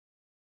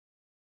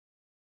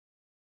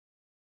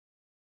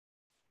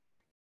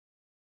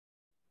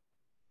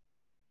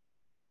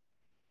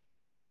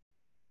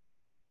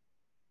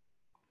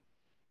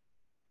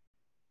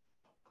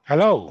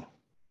Hello.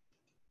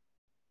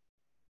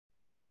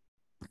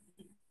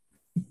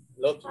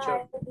 Hello,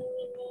 teacher.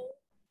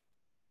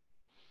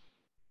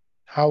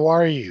 How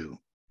are you?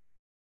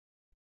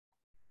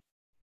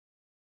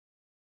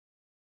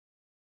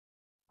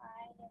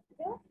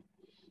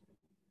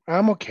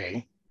 I'm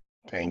okay.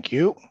 Thank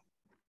you.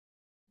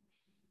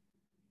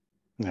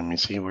 Let me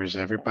see, where's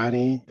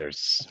everybody?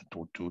 There's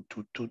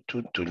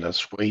two.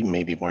 Let's wait,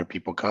 maybe more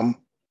people come.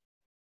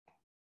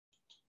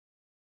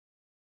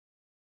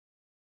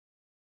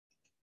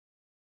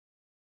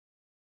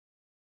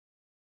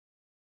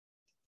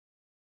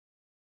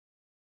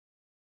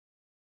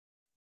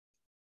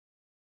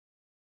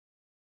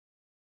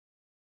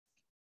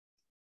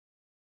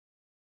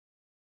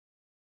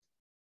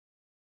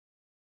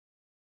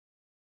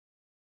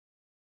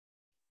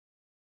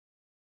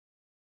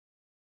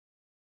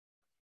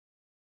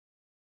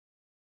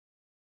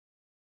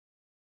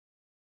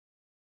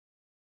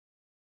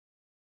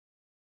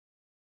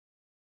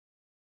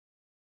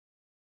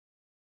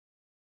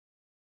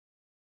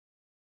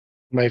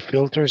 My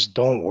filters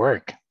don't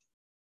work.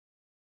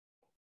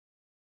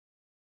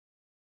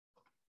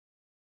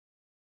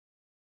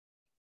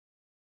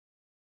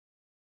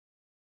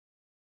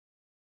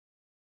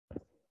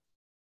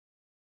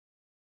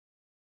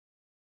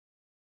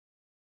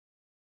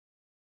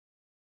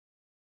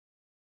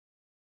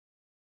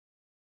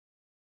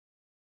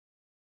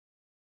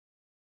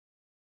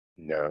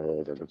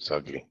 No, that looks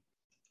ugly.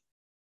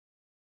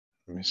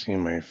 Let me see,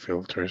 my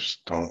filters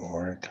don't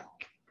work.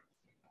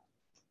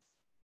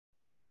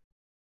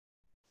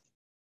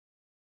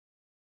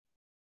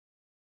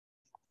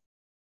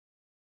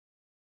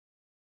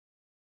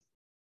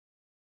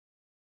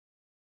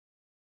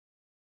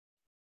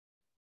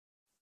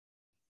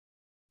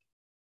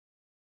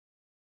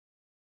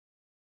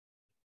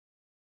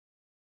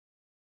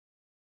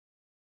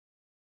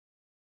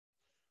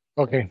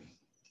 Okay.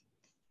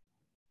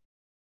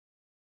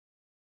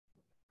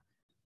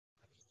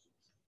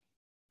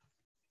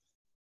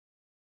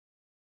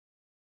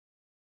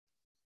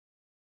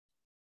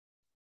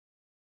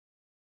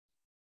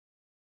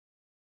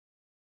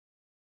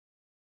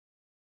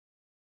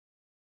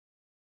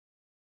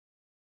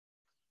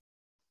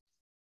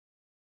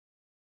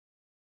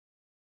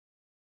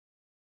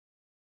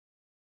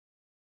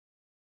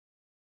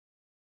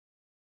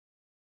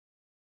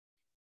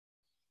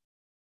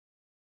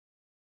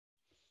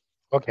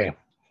 Okay,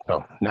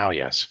 so now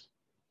yes.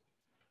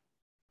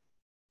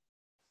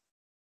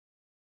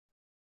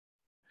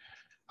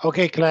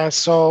 Okay, class,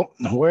 so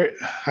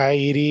hi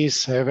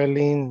Iris,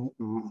 Evelyn,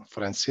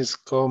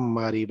 Francisco,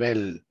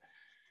 Maribel.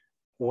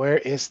 Where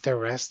is the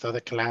rest of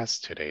the class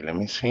today? Let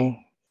me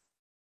see.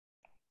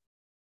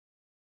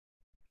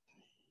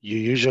 You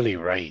usually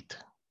write.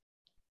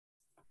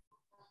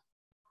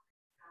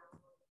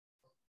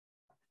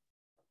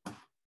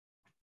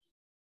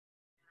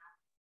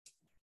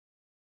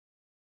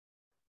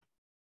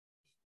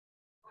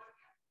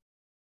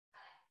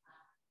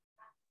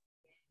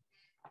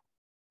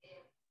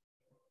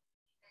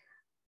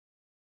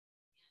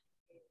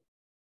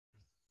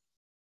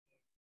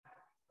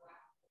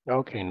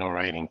 Okay, no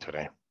writing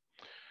today.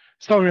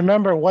 So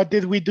remember, what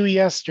did we do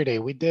yesterday?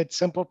 We did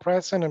simple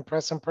present and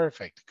present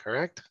perfect,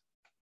 correct?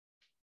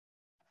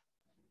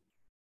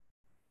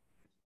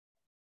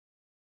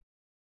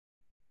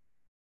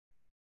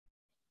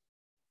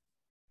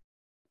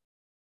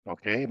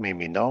 Okay,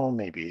 maybe no,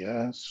 maybe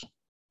yes.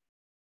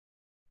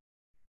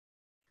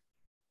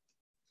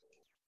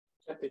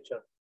 Yeah,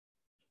 teacher.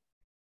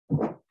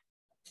 Do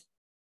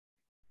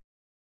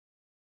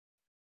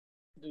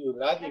you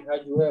like it?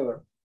 Have you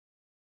ever?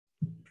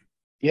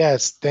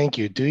 Yes, thank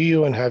you. Do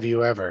you and have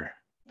you ever?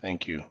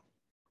 Thank you.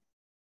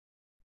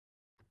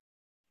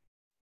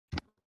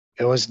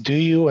 It was do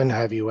you and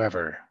have you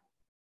ever?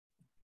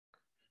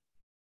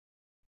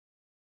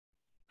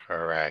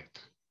 Correct.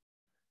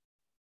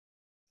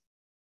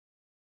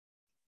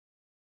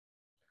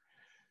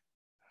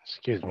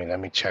 Excuse me, let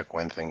me check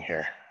one thing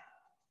here.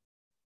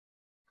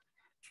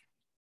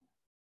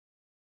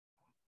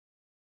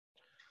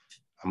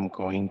 I'm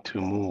going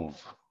to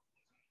move.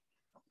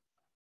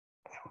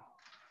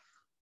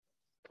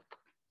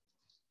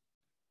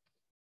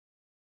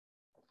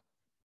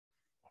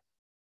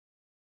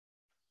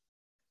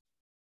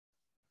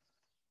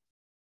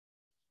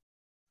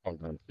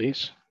 Hold on,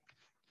 please.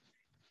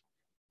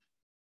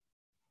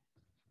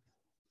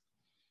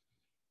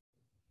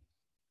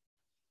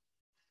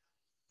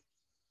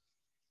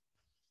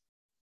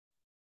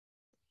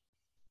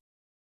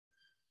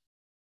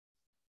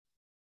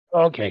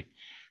 Okay,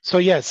 so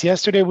yes,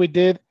 yesterday we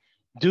did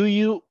do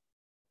you,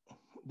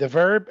 the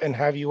verb, and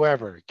have you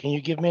ever. Can you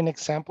give me an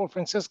example,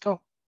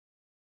 Francisco?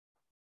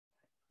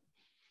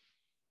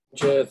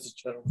 Yes,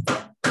 teacher.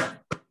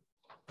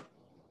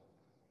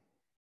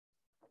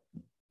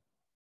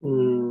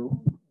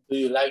 Do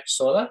you like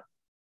soda?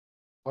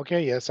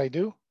 Okay, yes, I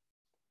do.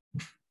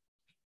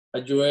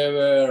 Have you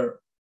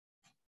ever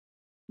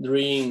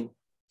drink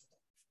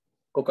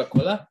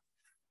Coca-Cola?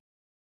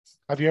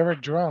 Have you ever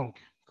drunk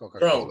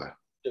Coca-Cola?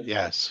 Drunk.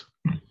 Yes.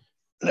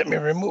 Let me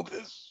remove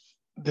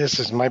This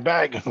is my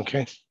bag,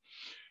 okay?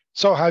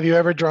 So have you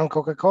ever drunk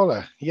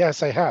Coca-Cola?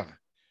 Yes, I have.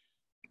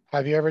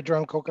 Have you ever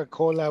drunk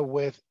Coca-Cola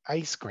with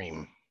ice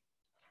cream?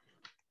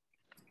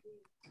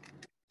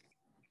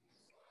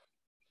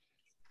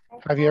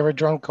 Have you ever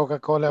drunk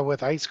Coca-Cola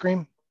with ice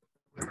cream?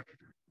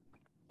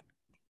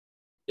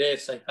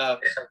 Yes, I have.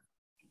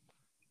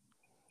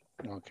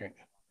 Okay.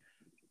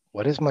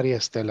 What is Maria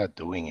Estela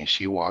doing? Is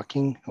she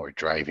walking or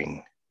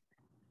driving?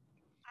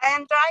 I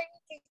am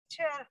driving,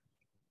 teacher.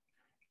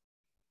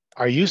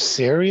 Are you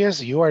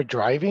serious? You are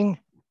driving?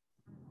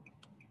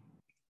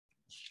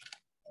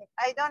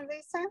 I don't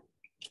listen.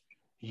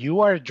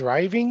 You are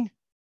driving?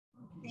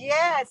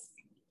 Yes.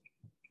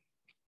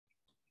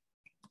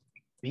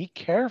 Be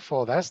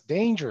careful, that's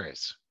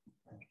dangerous.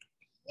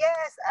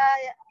 Yes,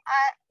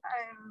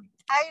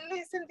 I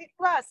listen to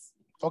class.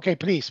 Okay,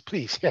 please,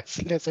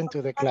 yes, listen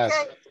to the class.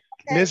 Okay.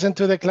 Listen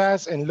to the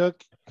class and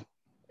look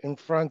in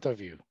front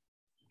of you.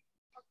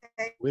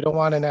 Okay. We don't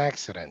want an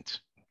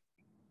accident.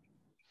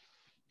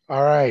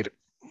 All right,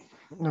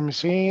 let me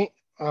see.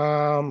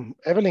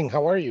 Evelyn,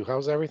 how are you?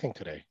 How's everything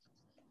today?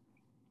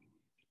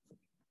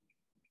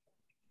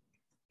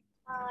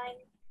 I'm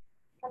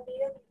a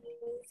little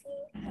busy.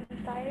 I'm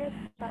tired,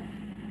 but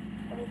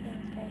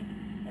everything's okay.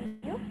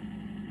 And you?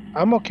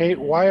 I'm okay.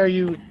 Why are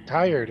you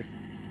tired?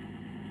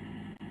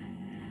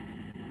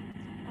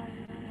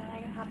 I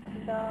have a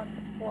lot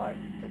of work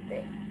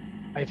today.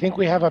 I think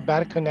we have a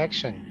bad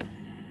connection.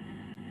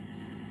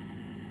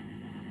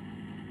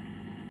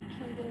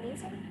 Can you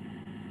listen?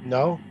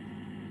 No?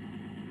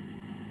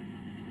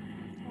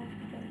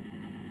 Okay.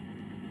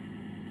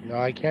 No,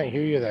 I can't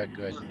hear you that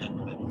good.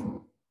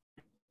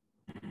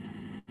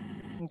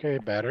 Okay,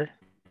 better.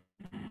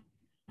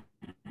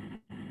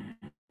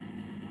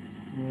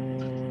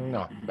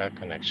 No, bad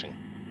connection.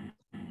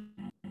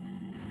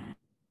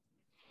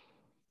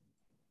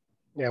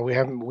 Yeah, we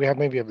have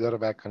maybe a little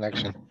bad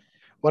connection.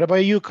 What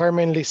about you,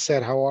 Carmen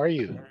Lisette? How are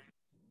you?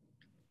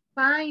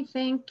 Fine,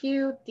 thank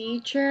you,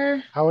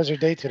 teacher. How was your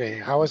day today?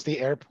 How was the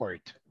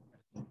airport?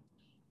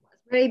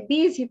 Very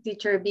busy,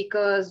 teacher,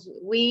 because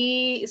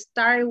we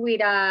start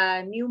with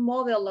a new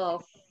model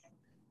of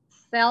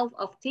self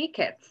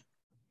tickets.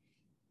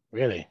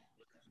 Really?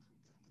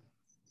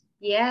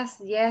 Yes.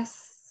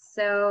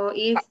 So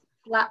it's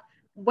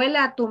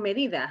vuela a tu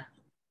medida.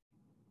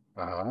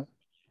 Uh-huh.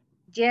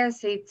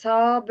 Yes, it's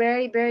a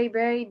very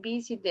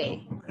busy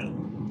day.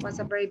 It was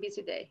a very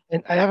busy day.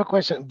 And I have a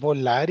question.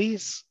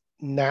 Volaris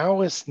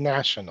now is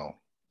national.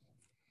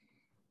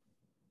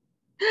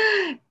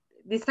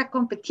 This is a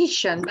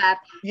competition, but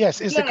yes,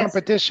 it's a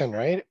competition,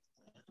 right?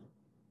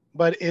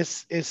 But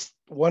it's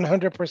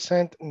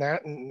 100%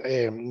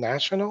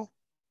 national?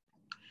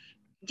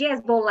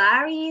 Yes,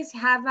 Volaris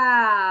have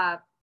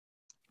a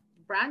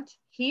branch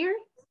here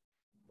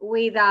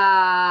with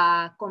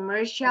a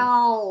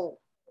commercial,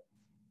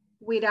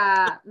 with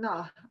a,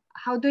 no,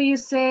 how do you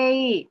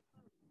say,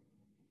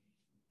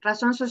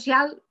 razón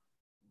social,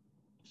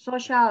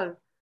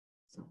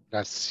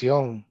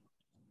 Razón.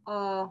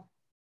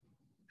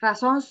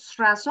 Razón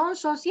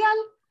social.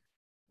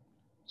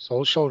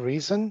 Social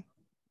reason?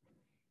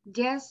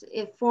 Yes,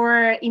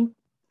 for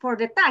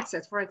the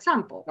taxes, for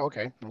example.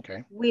 Okay.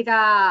 With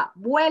a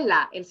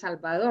Vuela El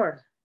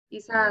Salvador.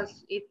 It's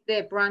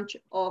the branch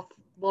of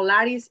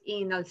Volaris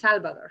in El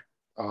Salvador.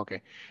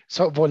 Okay.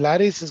 So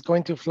Volaris is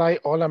going to fly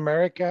all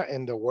America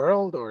and the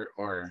world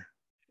or?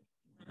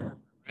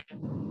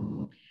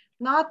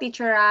 No,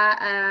 teacher,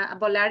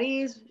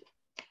 Volaris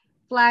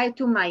fly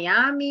to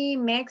Miami,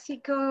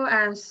 Mexico,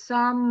 and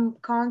some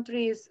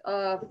countries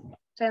of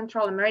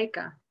Central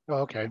America.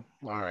 Okay,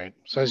 all right.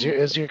 So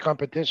is your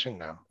competition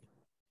now?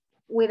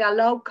 With a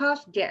low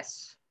cost,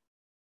 yes.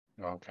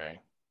 Okay.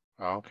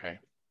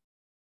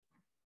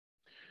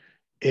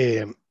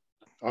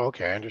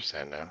 Okay, I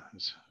understand now.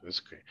 That's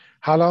great.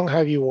 How long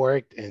have you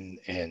worked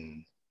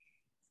in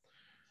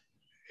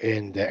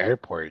the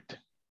airport?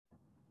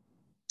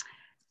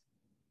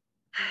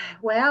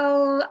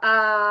 Well,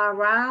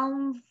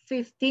 around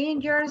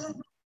 15 years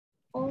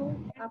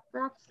old,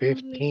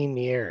 approximately. 15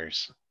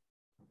 years.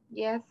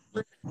 Yes.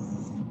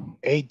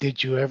 Hey,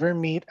 did you ever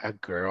meet a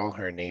girl?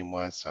 Her name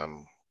was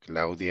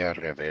Claudia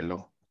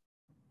Revelo.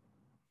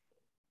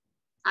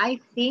 I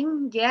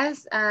think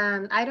yes,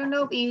 and I don't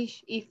know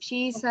if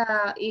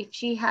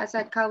she has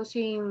a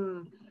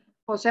cousin,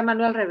 Jose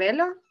Manuel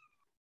Revelo,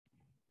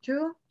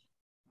 too.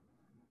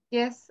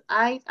 Yes,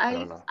 I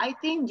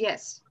think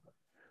yes.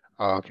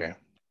 Oh, okay.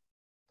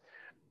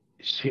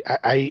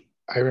 I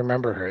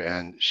remember her,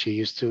 and she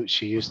used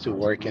to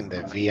work in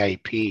the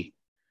VIP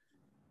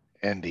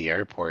in the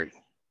airport.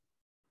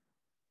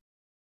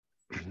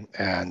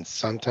 And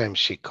sometimes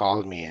she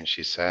called me and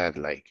she said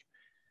like,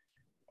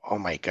 oh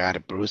my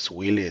God, Bruce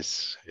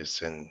Willis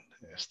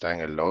está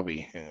en el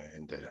lobby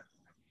in the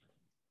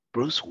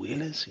Bruce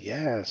Willis,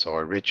 yes,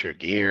 or Richard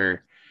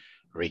Gere,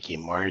 Ricky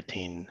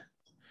Martin,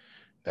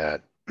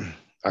 that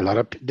a lot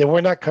of, they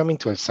were not coming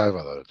to El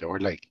Salvador. They were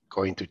like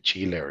going to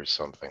Chile or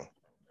something.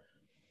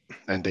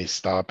 And they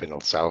stopped in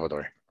El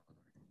Salvador.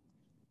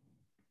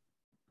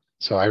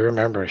 So I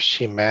remember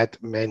she met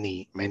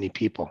many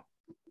people.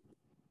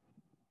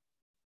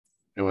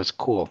 It was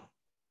cool.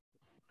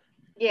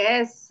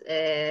 Yes,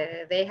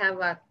 they have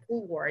a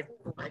cool word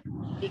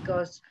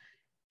because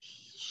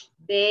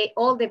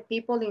all the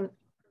people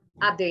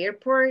at the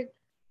airport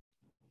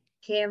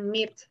can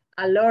meet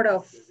a lot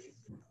of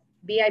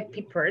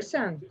VIP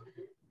person,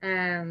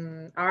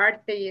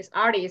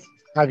 artists.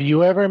 Have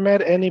you ever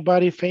met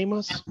anybody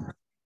famous?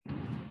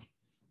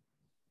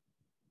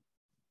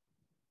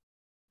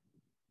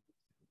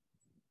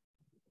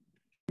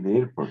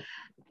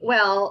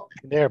 Well,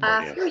 Airport,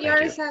 a yes, few thank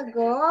years you.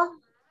 ago,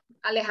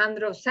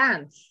 Alejandro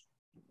Sanz,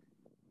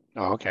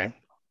 Oh, okay.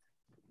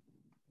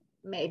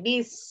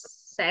 maybe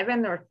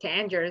 7 or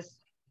 10 years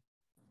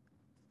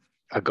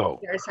Ago.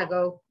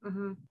 ago.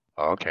 Mhm.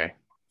 Okay.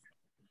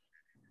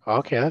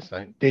 Okay, that's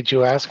nice. Did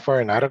you ask for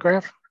an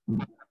autograph?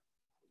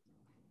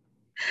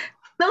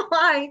 No,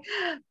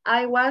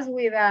 I was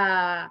with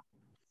a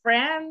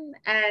friend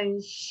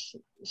and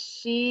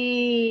she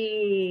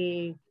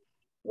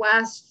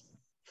was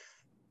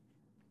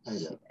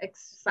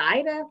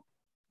excited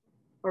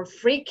or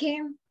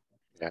freaking.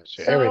 Yes,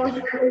 So,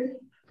 everything.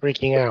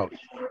 Freaking out.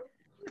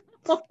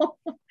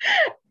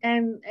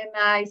 and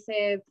I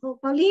said,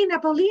 Paulina,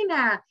 go.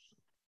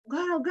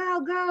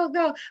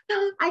 No,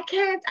 I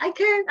can't.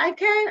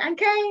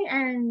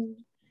 And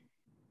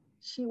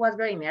she was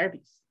very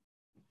nervous.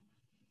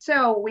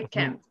 So we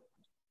can't.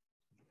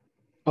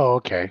 Oh,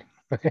 okay.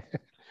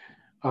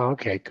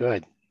 Okay,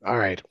 good. All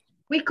right.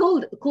 We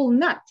could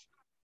not.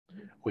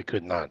 We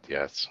could not,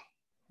 yes.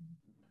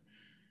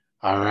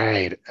 All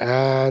right.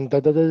 And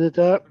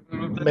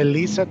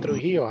Melissa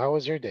Trujillo, how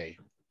was your day?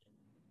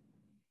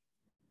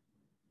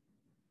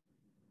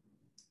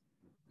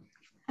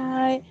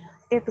 Hi,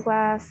 it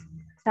was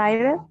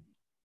tired.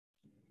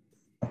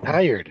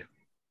 Tired.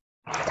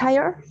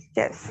 Tired?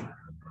 Yes,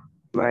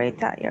 very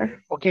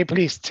tired. Okay,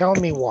 please tell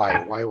me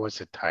why. Why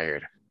was it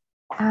tired?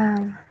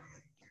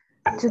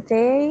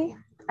 Today,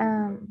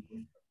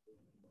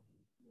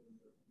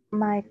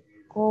 my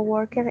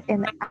coworker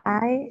and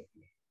I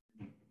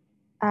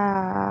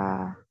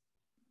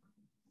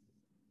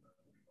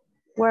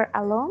were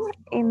alone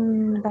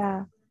in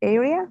the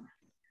area,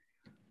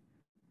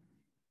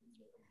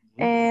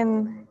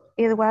 and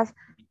it was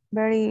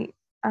very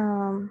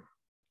lleno,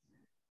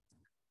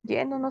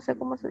 no sé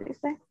cómo se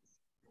dice.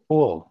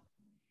 Full.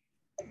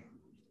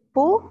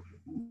 Full?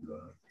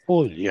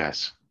 Full,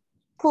 yes.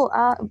 Full.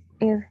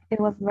 It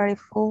was very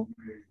full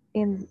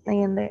in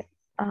the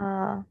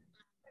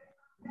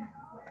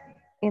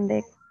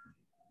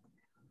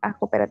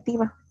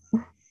cooperativa.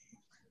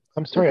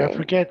 I'm sorry, Today. I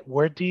forget.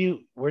 Where do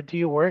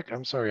you work?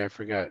 I'm sorry, I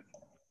forgot.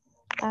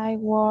 I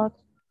work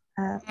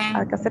at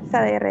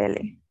Alcacepsa de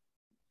RL.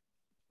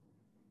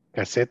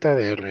 Caseta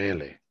de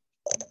RL.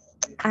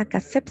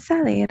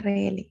 Alcacepsa de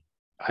RL.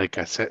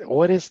 Alcacet.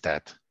 What is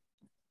that?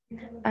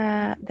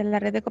 De la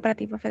red de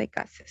cooperativas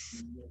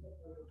FEDECASES.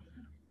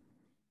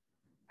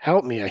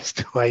 Help me,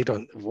 I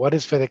don't. What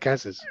is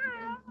FEDECASES?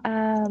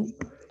 Federación.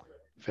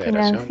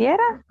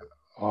 Financiera.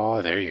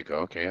 Oh, there you go.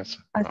 Okay, yes.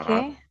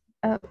 Okay.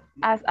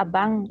 As a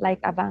bank,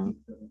 like a bank.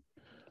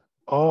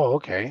 Oh,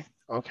 okay.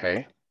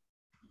 Okay.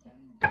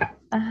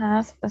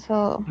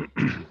 So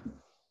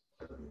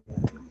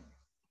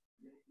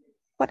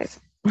what is?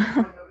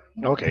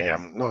 Okay,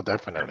 no,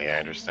 definitely, I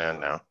understand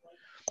now.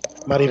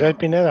 Maribel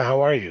Pineda,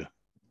 how are you?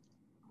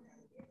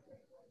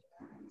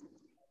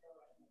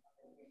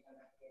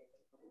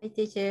 Hi,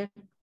 teacher.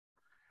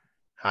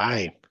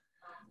 Hi.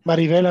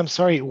 Maribel, I'm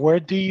sorry,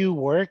 where do you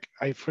work?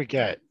 I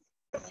forget.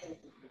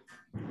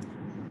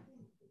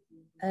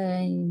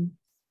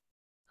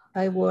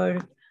 I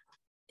work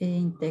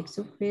in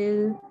Texas.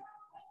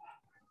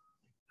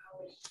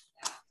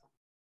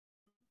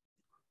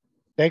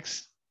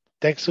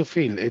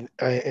 Texufil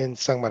in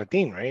San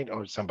Martin, right?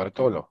 Or San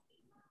Bartolo?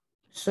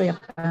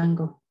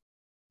 Soyapango.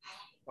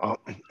 Oh,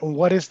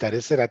 what is that?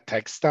 Is it a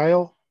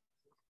textile?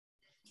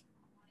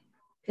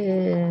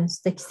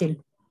 Textile.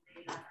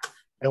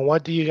 And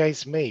what do you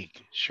guys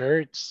make?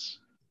 Shirts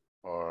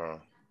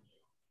or?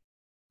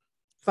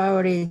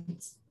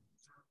 Favorites.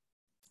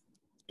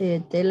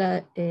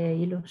 Tela,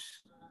 hilos.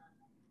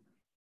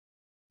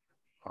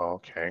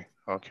 Okay,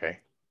 okay.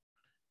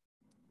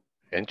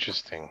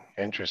 Interesting.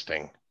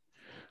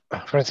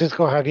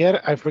 Francisco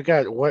Javier, I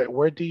forgot.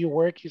 Where do you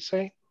work, you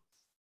say?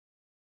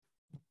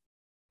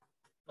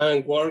 I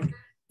work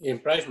in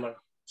PriceMart,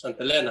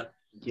 Santa Elena.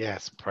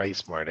 Yes,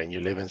 PriceMart, and you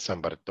live in San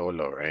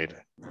Bartolo, right?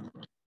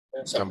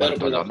 San Pedro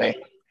Bartolome.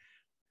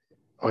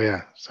 Oh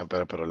yeah, San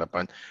Pedro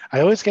Perulapan. I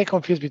always get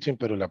confused between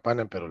Perulapan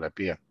and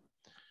Perulapia.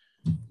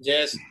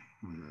 Yes,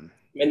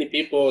 many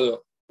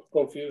people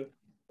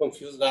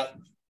confuse that.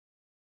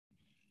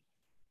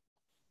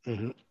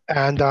 And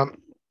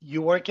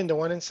you work in the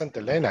one in Santa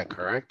Elena,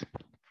 correct?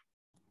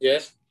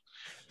 Yes.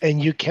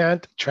 And you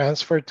can't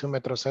transfer to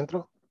Metro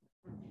Centro?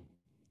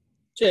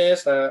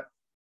 Yes,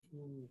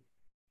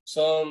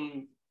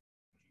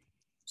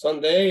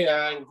 someday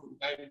I'm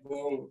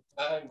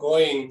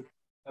going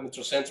to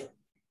Metro Centro.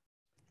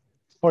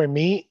 For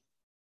me,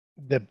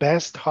 The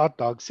best hot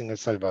dogs in El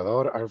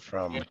Salvador are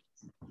from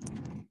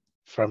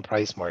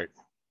PriceSmart.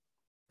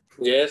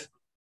 Yes.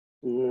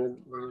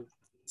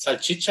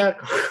 Salchicha,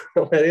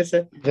 como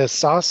dice, The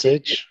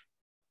sausage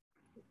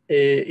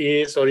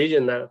is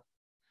original.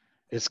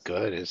 is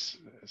good. It's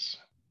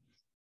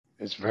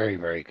very,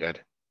 very good.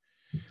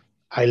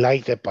 I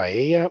like the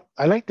paella.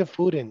 I like the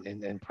food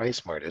in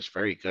PriceSmart. It's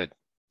very good.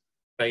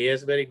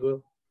 Yes, very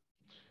good.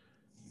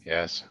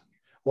 Yes.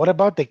 What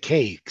about the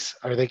cakes?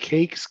 Are the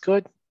cakes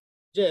good?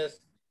 Yes.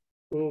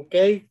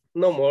 Okay,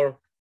 no more.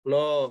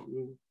 No,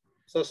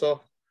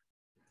 so.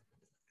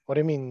 What do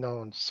you mean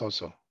no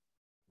so-so?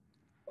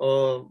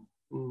 Más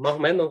o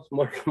menos,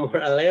 more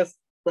or less.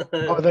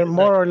 Oh, they're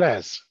more or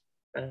less.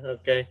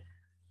 Okay.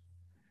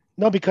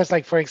 No, because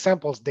like, for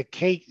example, the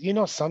cake, you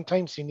know,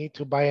 sometimes you need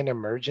to buy an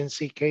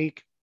emergency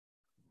cake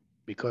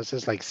because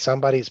it's like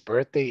somebody's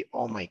birthday.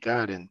 Oh my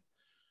God.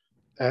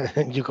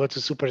 And you go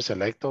to Super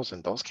Selectos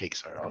and those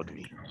cakes are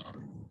ugly.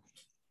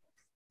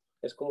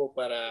 Es como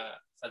para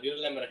salir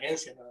de la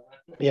emergencia,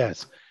 ¿verdad?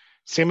 Yes.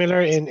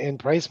 Similar in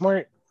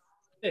PriceSmart?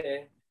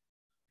 Sí,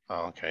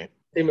 Oh, okay.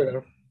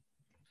 similar.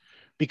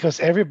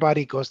 Because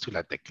everybody goes to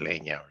La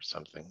Tecleña or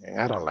something.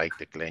 And I don't like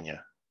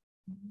Tecleña.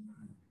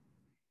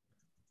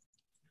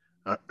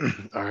 All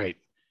right.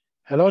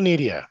 Hello,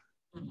 Nidia.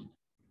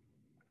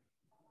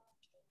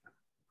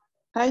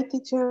 Hi,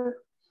 teacher.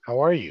 How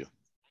are you?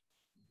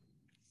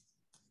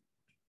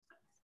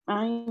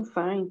 I'm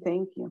fine,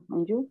 thank you.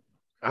 And you?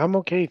 I'm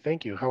okay,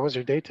 thank you. How was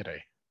your day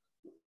today?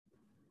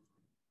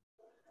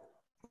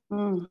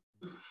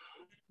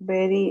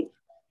 Very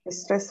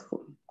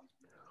stressful.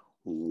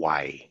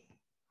 Why?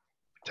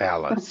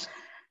 Tell us.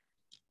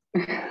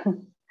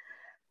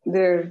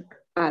 There's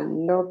a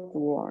lot of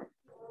work.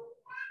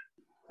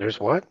 There's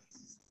what?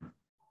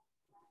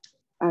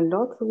 A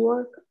lot of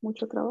work,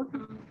 mucho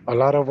trabajo. A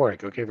lot of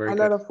work. Okay, very A good.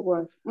 lot of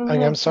work.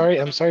 And I'm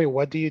sorry,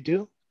 what do you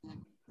do?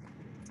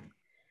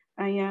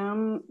 I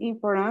am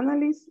import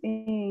analyst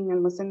in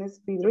Almacenes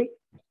Vidri.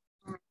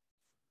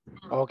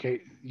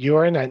 Okay,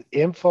 you're an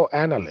info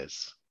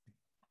analyst.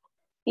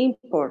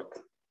 Import.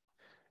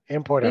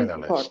 Import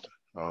analyst.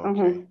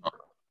 Okay.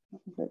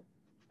 Okay.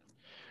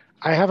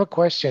 I have a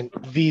question.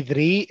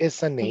 Vidri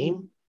is a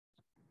name?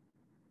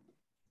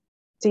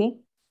 Sí,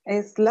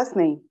 es last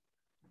name.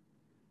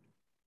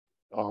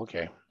 Oh,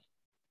 okay.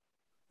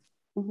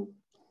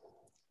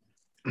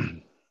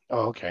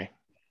 Oh, okay.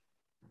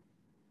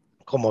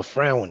 Como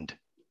frowned.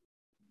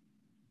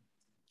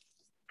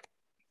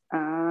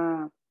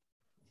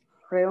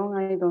 Freon,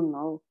 I don't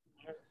know.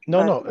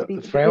 No,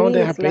 But frowned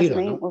Vidri es is last apellido,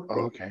 name ¿no? of the...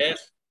 Oh, okay.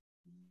 Yes.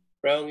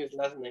 Brown is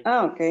last name.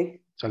 Okay.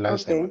 So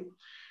last Okay. name.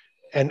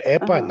 And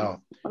EPA,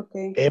 no.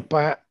 Okay.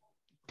 EPA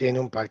tiene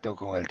un pacto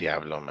con el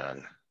diablo,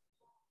 man.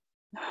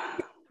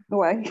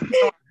 Why?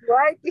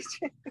 Why,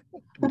 teacher?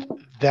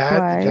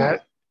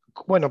 That,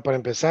 bueno, para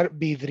empezar,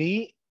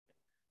 Vidri,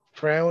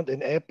 frowned,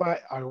 and EPA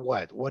are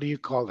what? What do you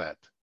call that?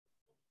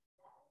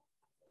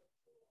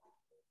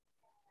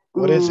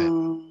 What is it?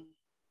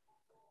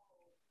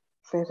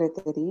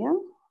 Ferretería.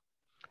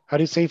 How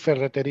do you say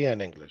ferretería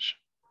in English?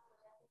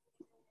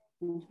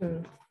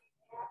 Le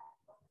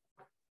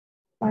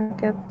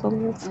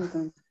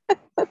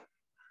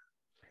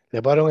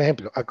voy a dar un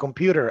ejemplo. A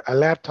computer, a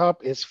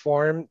laptop is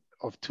formed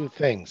of two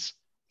things,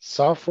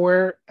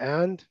 software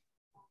and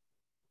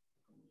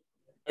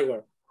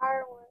hardware.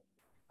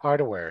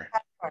 Hardware.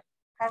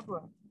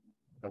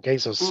 Okay,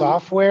 so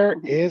software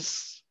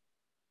is...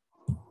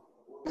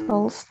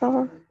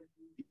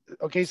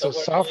 Okay, so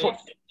software...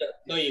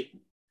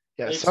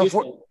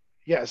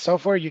 Yeah,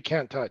 software you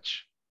can't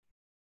touch.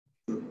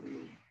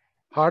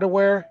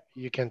 Hardware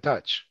you can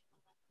touch.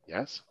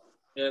 Yes?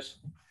 Yes.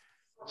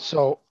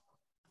 So,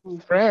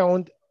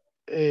 Frowned,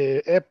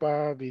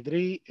 EPA,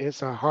 Vidri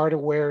is a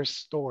hardware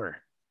store.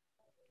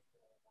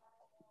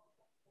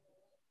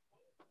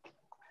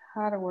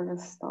 Hardware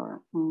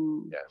store.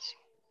 Yes.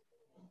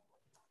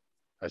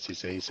 Así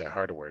se dice,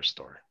 hardware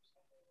store.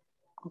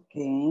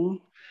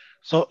 Okay.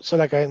 So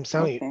like I'm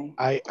telling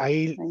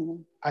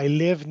you, I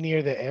live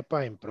near the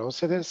EPA in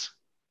Procedes.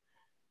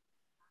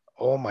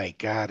 Oh my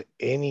God,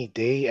 any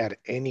day at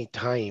any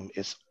time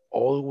is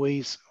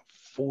always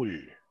full.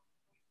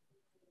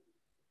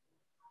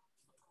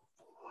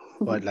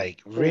 But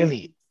like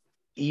really,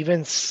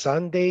 even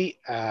Sunday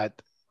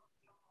at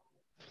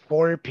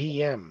 4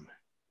 p.m.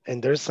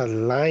 and there's a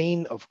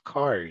line of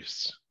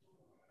cars.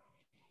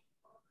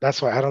 That's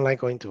why I don't like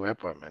going to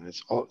EPA, man.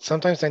 It's all,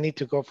 sometimes I need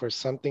to go for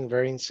something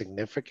very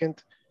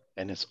insignificant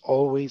and it's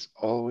always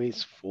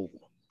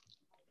full.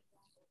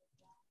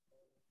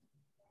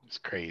 It's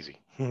crazy.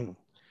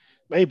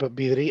 Hey, but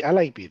Vidri, I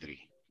like Vidri.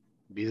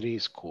 Vidri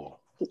is cool.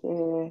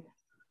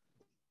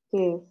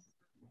 Yes,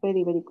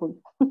 very, very cool.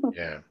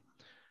 Yeah.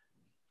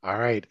 All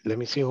right, let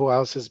me see who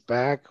else is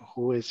back.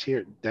 Who is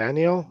here?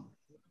 Daniel?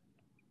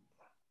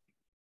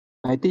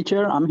 Hi,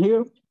 teacher, I'm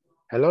here.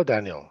 Hello,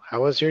 Daniel.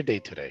 How was your day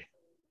today?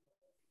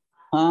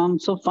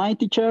 So fine,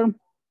 teacher.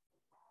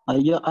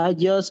 I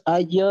just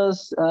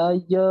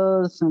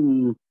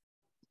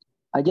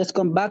I just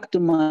come back to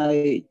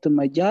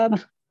my job.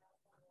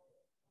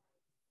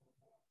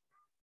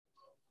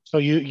 So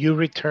you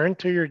return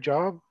to your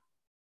job?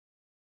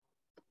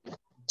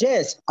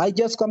 Yes, I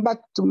just come back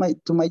to my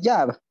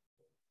job,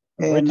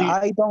 and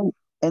I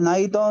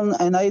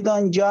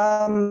don't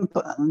jump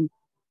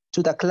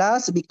to the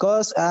class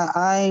because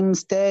I'm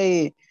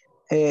stay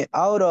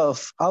out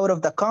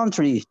of the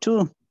country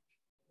too.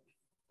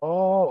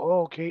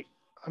 Oh, okay.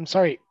 I'm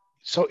sorry.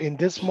 So in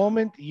this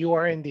moment, you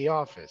are in the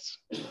office.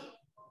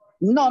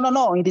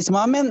 No. In this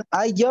moment,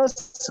 I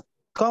just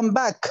come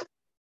back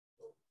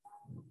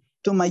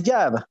to my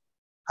job.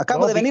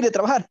 Acabo de venir de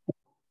trabajar.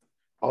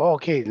 Oh,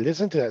 okay.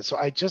 Listen to that. So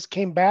I just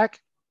came back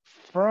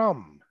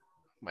from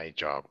my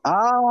job.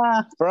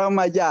 From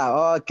my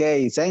job.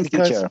 Okay, thanks,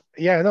 teacher.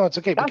 Yeah, no, it's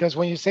okay. Because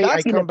when you say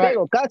I come back.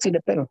 Casi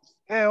le pego.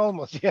 Yeah,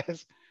 almost,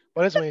 yes.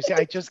 But it's when you say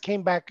I just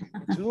came back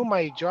to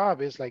my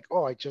job, it's like,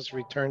 oh, I just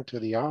returned to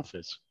the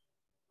office.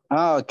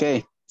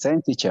 Okay.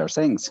 Thanks, teacher.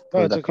 Thanks No,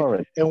 for it's the okay.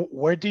 correct. And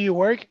where do you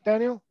work,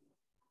 Daniel?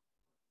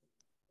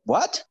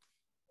 What?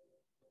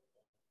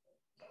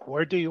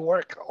 Where do you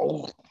work?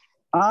 Oh.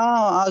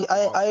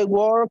 I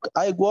work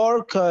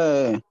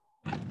in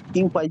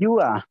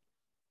Huayua.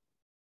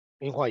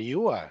 In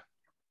Huayua?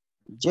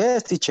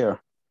 Yes, teacher.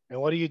 And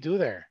what do you do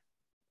there?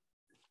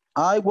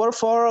 I work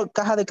for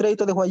Caja de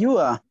Crédito de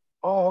Huayua.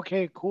 Oh,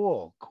 okay,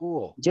 cool.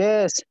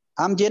 Yes,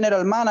 I'm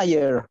general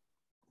manager.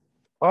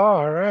 Oh,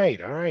 all right,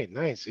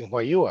 nice. In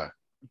Huayua,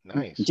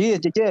 nice.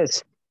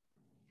 Yes.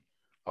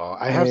 Oh,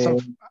 I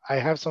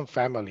have some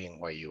family in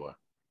Huayua.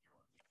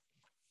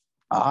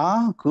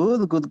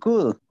 Good.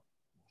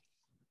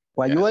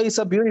 Huayua is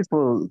a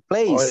beautiful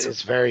place. Oh,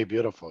 it's very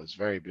beautiful.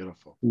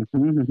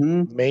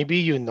 Maybe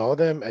you know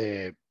them,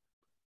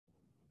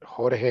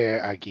 Jorge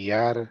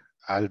Aguiar,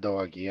 Aldo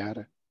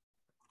Aguiar.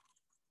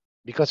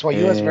 Because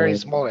Huayua is very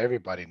small,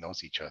 everybody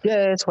knows each other.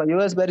 Yes,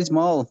 Huayua is very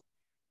small.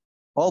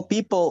 All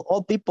people,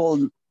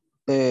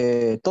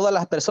 todas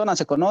las personas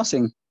se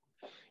conocen.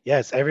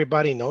 Yes,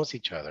 everybody knows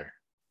each other.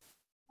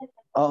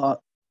 All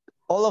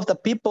of the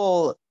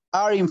people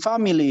are in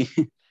family.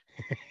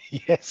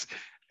 Yes,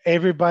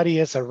 everybody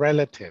is a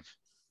relative.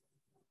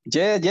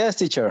 Yes,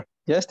 teacher.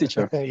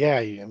 Yeah,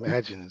 you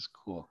imagine, it's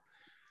cool.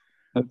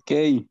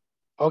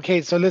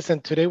 Okay, so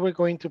listen, today we're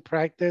going to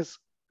practice.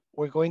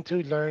 We're going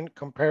to learn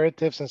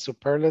comparatives and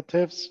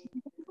superlatives.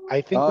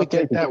 I think we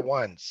did that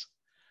once,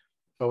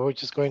 but we're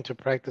just going to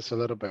practice a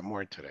little bit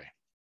more today.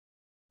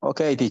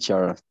 Okay,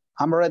 teacher.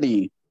 I'm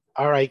ready.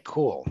 All right,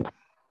 cool.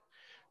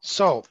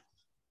 So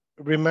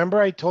remember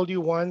I told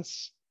you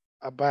once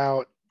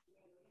about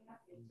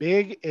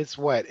big is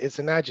what? It's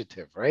an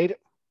adjective, right?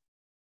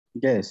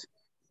 Yes.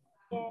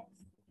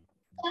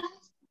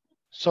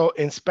 So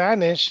in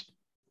Spanish,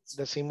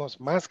 decimos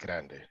más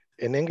grande.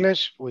 In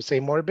English, we say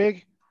more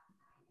big.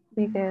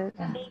 Bigger.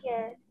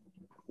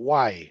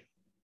 Why?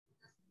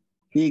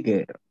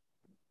 Bigger.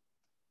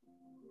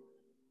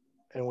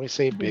 And we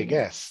say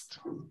biggest.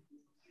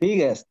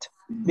 Biggest.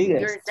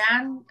 Bigger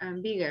than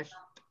and biggest.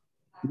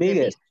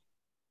 Biggest.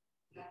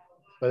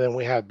 But then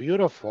we have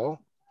beautiful.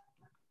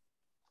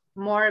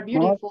 More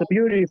beautiful. More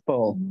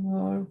beautiful.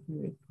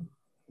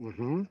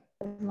 Mm-hmm.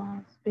 The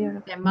most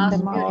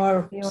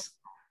beautiful.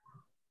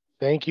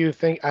 Thank you.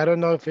 I don't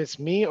know if it's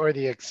me or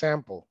the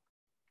example.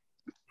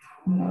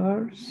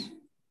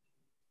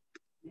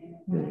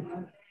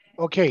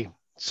 Okay,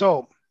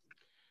 so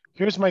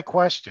here's my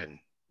question.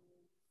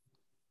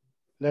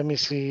 Let me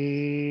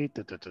see.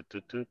 Let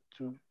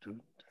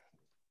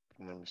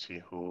me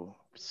see who.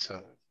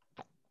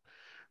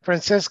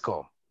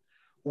 Francisco,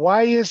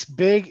 why is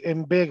big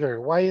and bigger?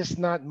 Why is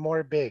not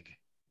more big?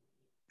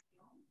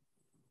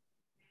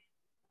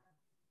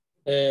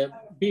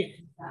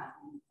 Big.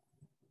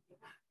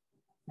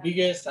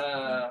 Biggest.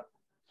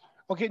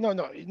 Okay, no,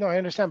 I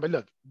understand, but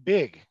look,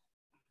 big.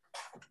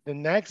 The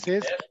next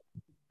is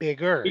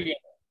bigger.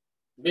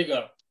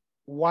 Bigger.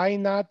 Why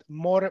not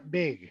more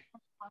big?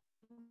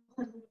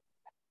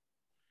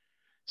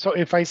 So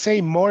if I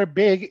say more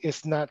big,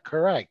 it's not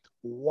correct.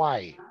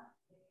 Why?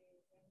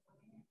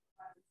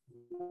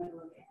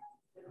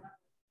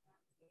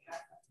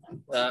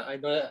 I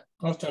don't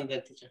understand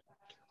that, teacher.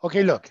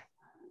 Okay, look.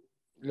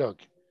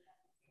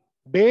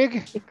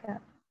 Big,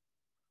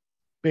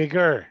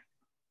 bigger.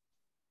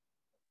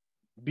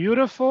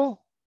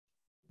 Beautiful,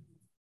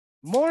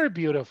 more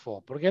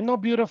beautiful. ¿Por qué no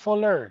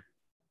beautifuler?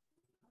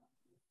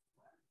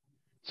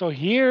 So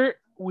here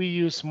we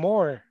use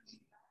more,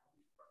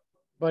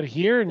 but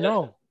here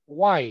no.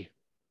 Why?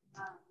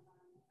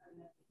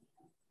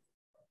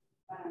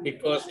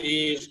 Because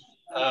it's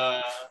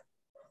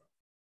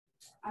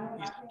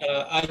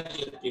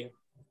adjective.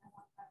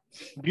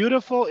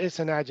 Beautiful is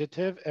an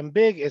adjective and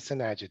big is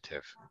an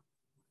adjective.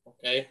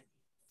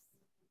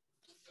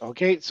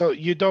 Okay, so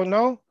you don't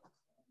know?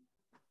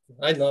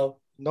 I know.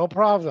 No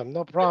problem.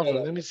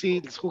 Let me see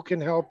who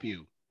can help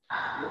you.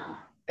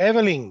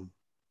 Evelyn.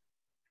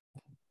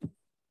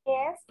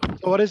 Yes.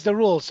 So what is the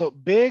rule? So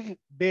big,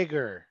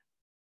 bigger.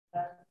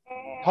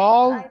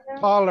 Tall,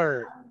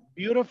 taller.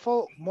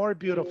 Beautiful, more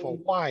beautiful.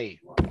 Why?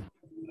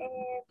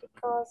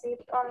 because it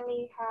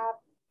only have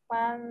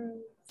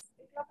one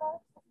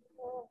syllable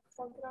or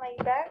something like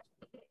that,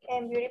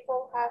 and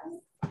beautiful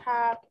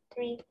have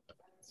three.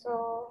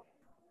 So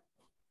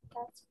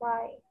that's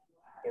why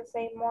you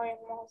say more and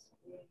most.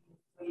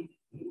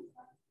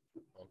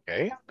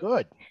 Okay,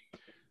 good.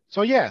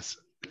 So yes,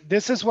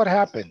 this is what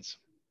happens.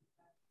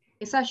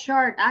 It's a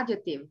short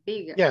adjective,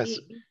 big. Yes,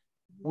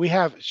 we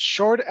have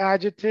short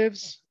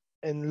adjectives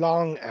and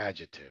long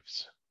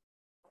adjectives.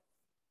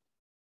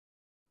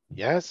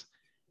 Yes,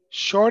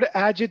 short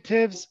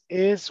adjectives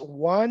is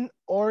 1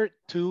 or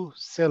 2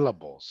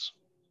 syllables.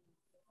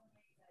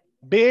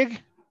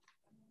 Big,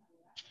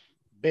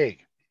 big,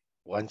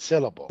 1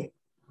 syllable.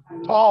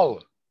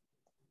 Tall,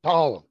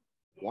 tall,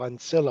 1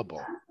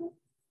 syllable.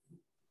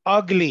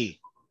 Ugly,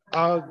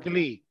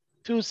 ugly,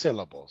 2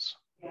 syllables.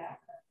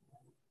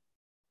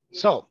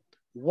 So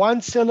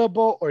 1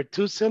 syllable or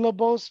 2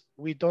 syllables,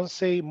 we don't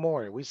say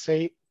more, we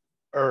say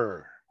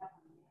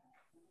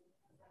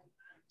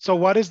So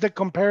what is the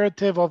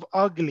comparative of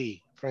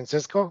ugly,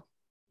 Francisco?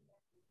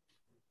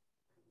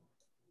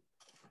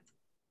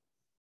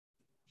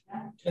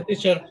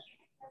 Teacher.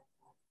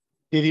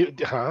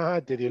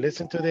 Did you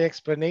listen to the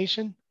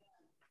explanation?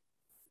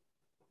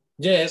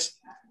 Yes,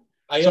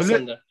 I So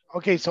understand.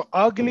 okay, so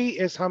ugly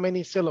is how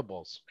many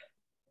syllables?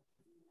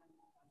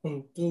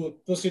 Two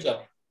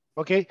syllables.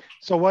 Okay,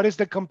 so what is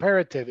the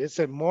comparative? Is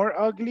it more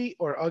ugly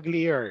or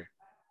uglier?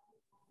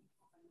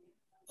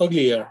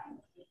 Uglier.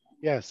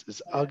 Yes,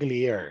 it's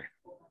uglier.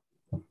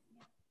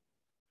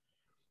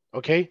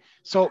 Okay,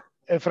 so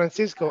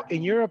Francisco,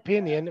 in your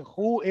opinion,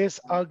 who is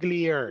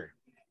uglier?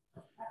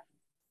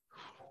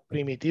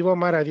 Primitivo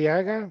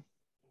Maradiaga?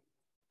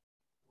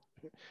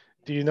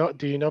 Do you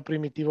know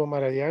Primitivo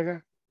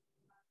Maradiaga?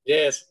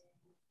 Yes.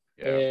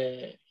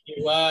 Yeah.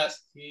 He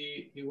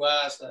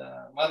was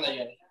a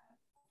manager.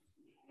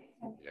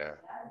 Yeah.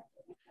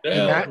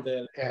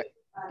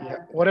 Yeah.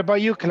 What about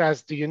you,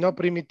 class? Do you know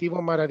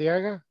Primitivo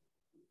Maradiaga?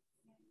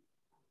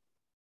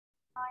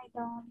 I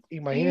don't.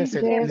 Imagínense,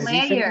 Yes. le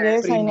dicen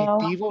Yes, I know.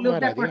 Primitivo Club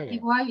Maradiaga.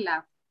 Deportivo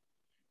Águila.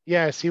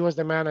 Yes, he was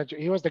the manager.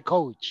 He was the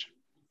coach.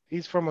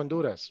 He's from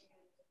Honduras.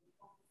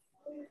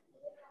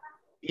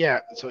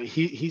 Yeah, so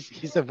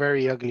he's a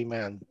very ugly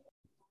man.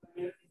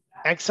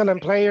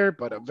 Excellent player,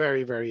 but a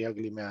very, very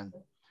ugly man.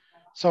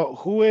 So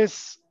who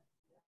is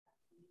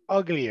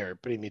uglier,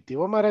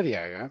 Primitivo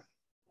Maradiaga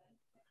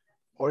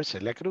or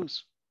Celia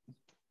Cruz?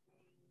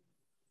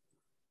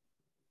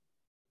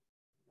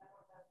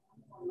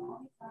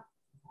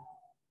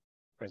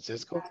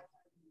 Francisco?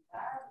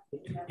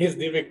 It's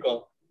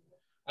difficult.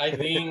 I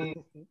think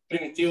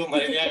Primitivo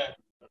Maradiaga.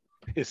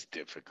 It's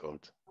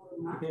difficult.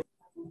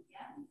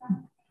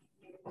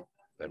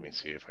 Let me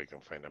see if I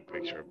can find a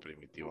picture of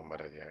Primitivo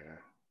Maradiaga.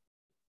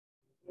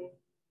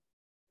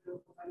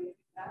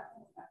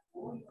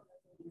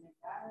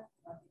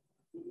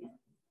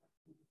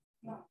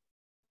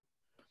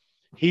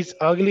 He's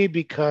ugly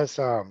because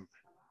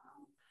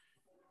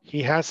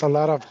he has a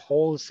lot of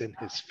holes in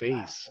his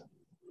face.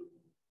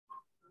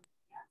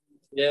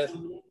 Yes.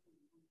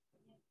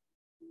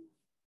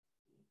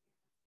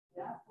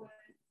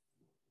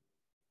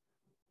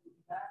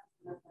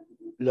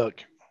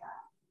 Look.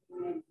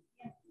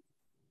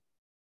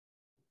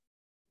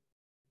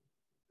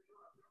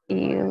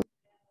 Ew.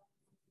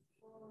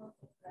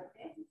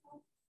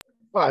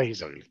 Why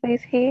he's ugly?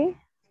 Is he?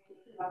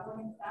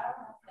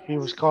 He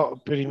was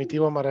called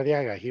Primitivo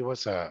Maradiaga. He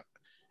was a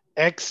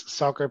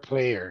ex-soccer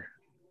player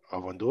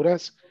of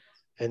Honduras,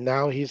 and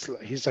now he's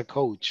a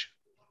coach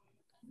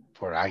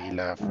for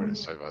Águila, for El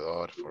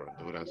Salvador, for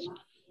Honduras.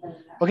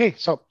 Okay,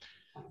 so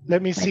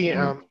let me see.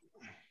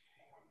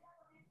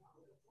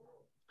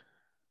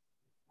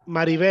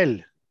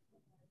 Maribel.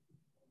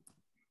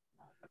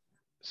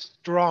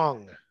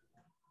 Strong.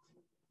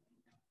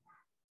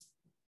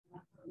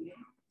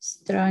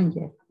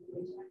 Stranger.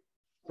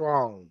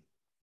 Strong.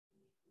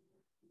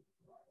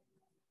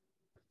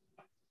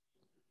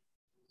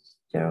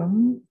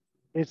 Strong.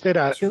 Is it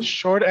a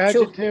short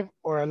adjective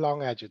or a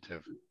long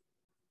adjective?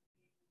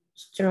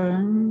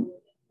 Strong.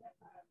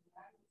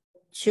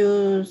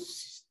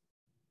 Choose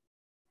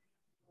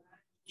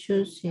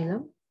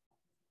syllable.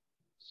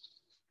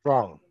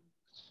 Strong.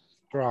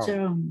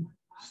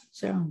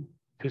 Strong.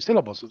 2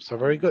 syllables, so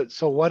very good.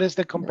 So what is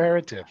the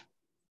comparative?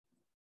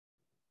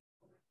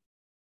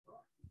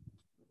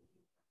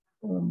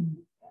 Strong.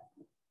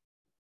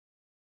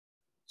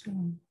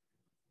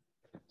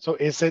 So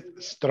is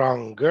it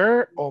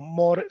stronger or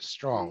more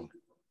strong?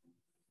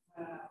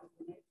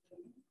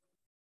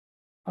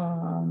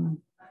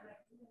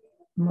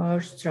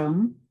 More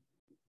strong.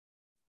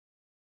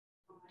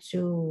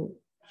 Two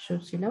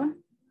syllable.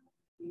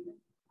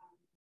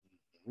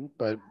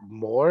 But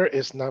more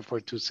is not for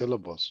 2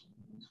 syllables.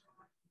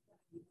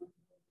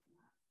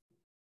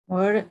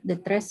 More de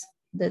tres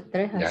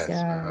Yes,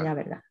 hacia la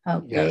verdad.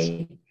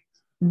 Okay.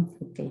 Yes.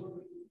 Okay.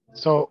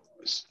 So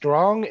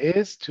strong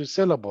is 2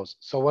 syllables.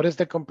 So what is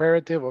the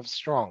comparative of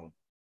strong?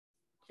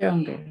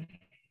 Stronger.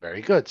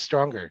 Very good,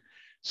 stronger.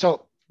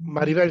 So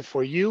Maribel,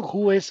 for you,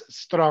 who is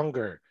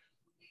stronger?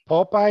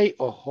 Popeye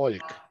o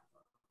Hulk?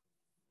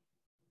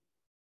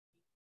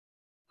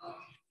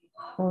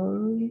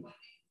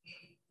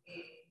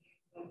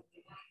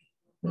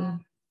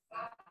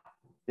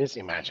 Just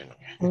imagine.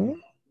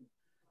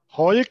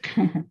 Hulk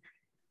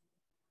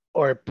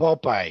or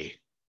Popeye?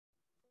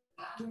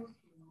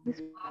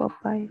 It's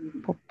Popeye.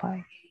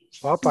 Popeye.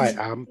 Popeye.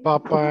 I'm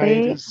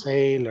Popeye the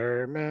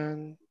Sailor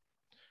Man.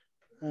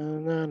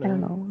 No, I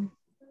don't know.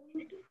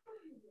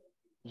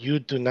 You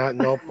do not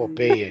know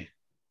Popeye.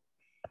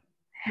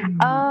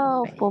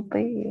 Oh,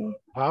 Popeye.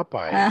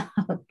 Popeye.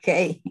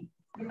 Okay.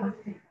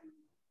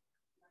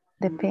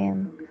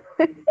 Depend.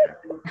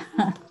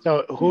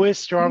 So who is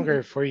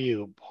stronger for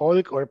you,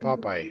 Hulk or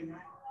Popeye?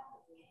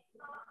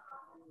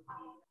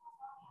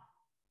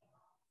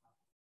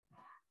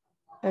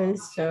 El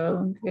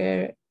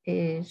stronger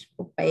is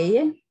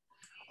Popeye.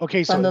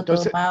 Okay, so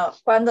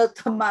Cuando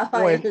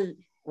tomaba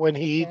when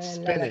he eats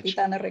la spinach.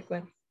 latita, no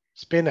recuerdo.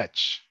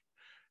 Spinach.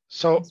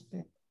 So,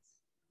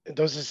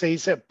 entonces se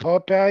dice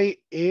Popeye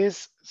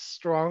is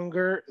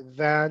stronger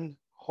than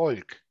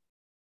Hulk.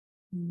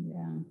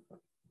 Yeah.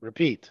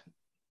 Repeat.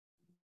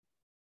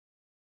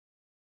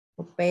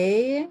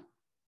 Popeye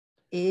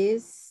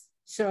is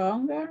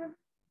stronger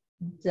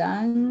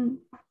than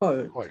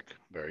Hulk. Hulk.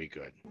 Very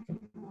good.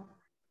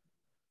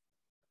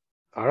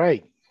 All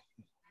right.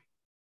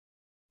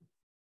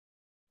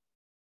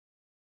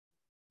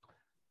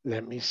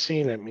 Let me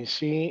see.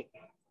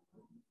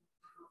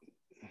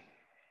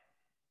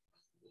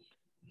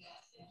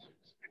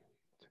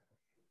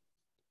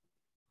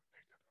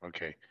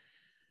 Okay.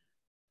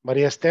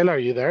 Maria Estela, are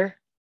you there?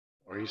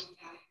 Or are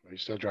you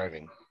still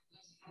driving?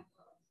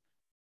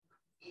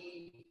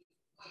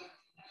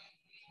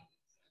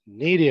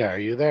 Nidia, are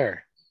you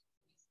there?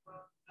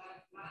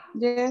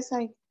 Yes,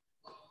 I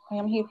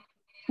am here.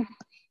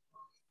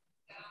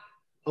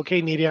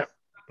 Okay, Nidia.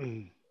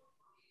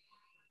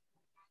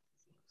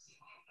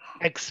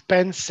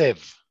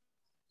 Expensive.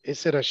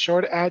 Is it a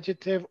short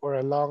adjective or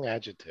a long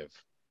adjective?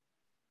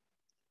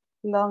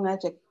 Long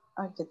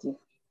adjective.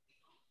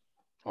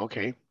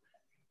 Okay.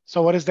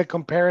 So what is the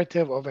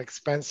comparative of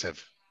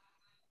expensive?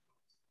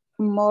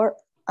 More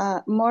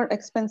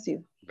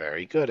expensive.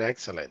 Very good.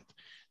 Excellent.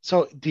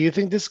 So do you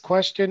think this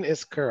question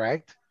is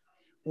correct?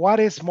 What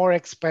is more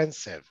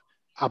expensive,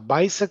 a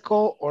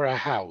bicycle or a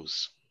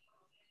house?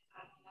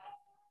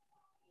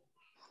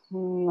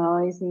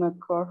 No, it's not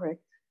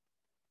correct.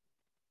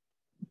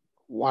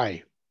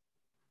 Why?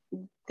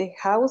 The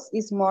house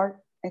is more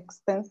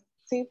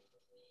expensive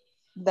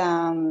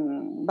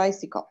than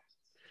bicycle.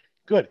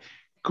 Good.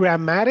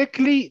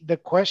 Grammatically, the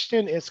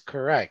question is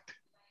correct.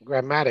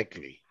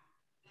 Grammatically.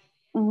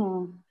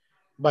 Mm-hmm.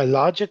 But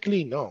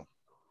logically, no.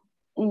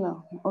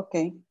 No,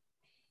 okay.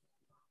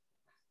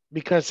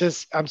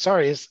 Because I'm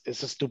sorry, it's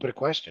a stupid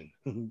question.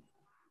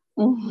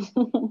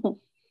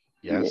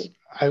 Yes.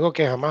 Algo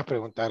que jamás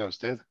preguntara a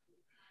usted.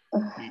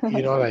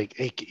 You know, like,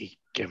 hey,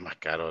 ¿qué más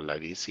caro la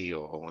bici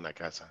o una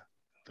casa?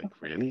 Like,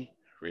 really?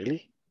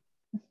 Really?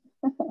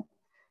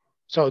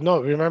 So,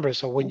 no, remember,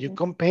 so when you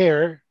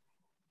compare,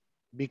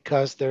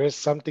 because there is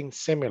something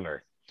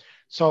similar.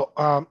 So,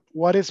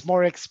 what is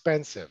more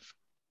expensive?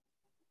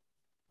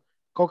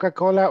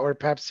 Coca-Cola or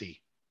Pepsi?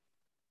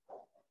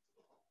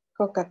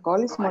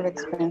 Coca-Cola is more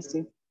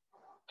expensive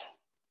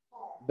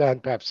Than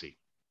Pepsi.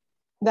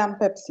 than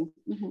Pepsi.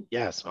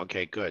 Yes,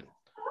 okay, good.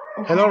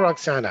 Hello,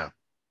 Roxana.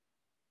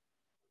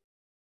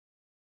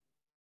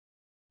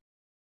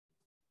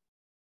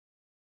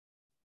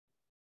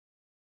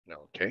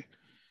 Okay.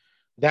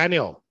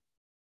 Daniel.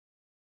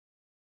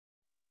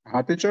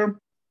 Hi, teacher.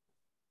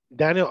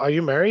 Daniel, are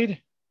you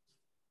married?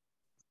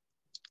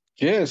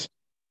 Yes.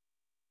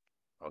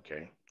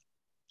 Okay.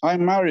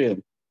 I'm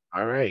married.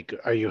 All right.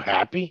 Are you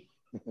happy?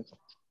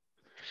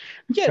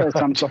 Yes,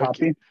 I'm so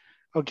happy.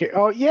 Okay.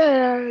 Oh,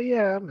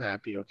 yeah, I'm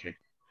happy. Okay.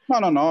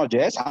 No.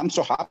 Yes, I'm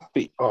so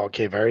happy.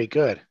 Okay, very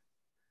good.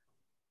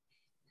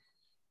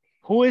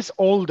 Who is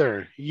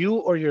older, you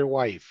or your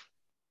wife?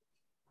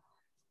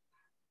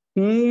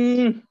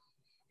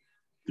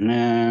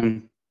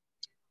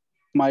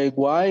 My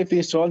wife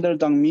is older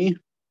than me.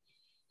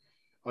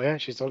 Oh, yeah,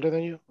 she's older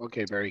than you?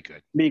 Okay, very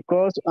good.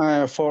 Because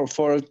for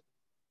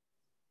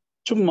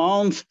 2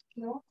 months,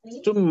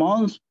 2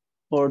 months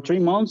or 3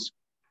 months,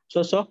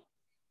 so.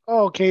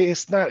 Oh, okay,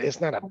 it's not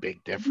a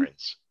big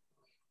difference.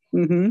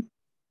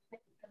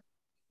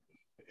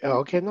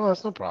 Okay, no,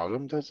 that's no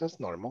problem. That's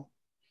normal.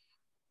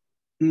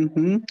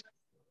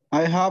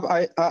 I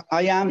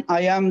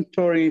am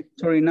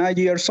 39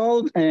 years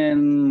old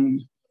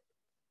and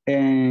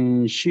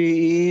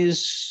she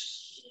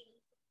is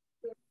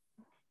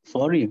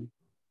 40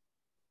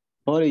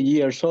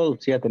 years old.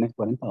 Sí, ya tenés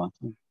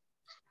 40.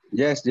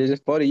 Yes, this is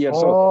 40 years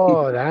old.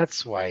 Oh,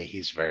 that's why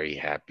he's very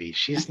happy.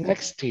 She's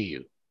next to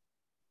you.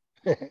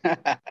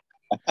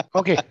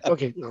 Okay,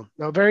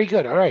 no, very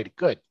good. All right,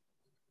 good.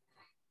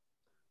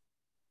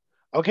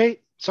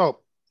 Okay,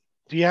 so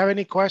do you have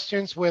any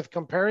questions with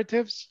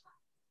comparatives?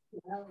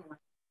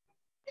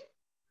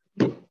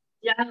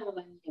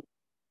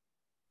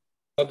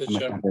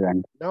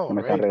 No,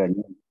 right?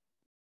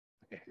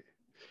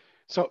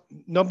 So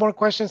no more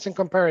questions in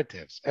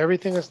comparatives.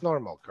 Everything is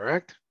normal,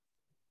 correct?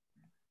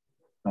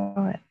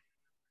 Correct.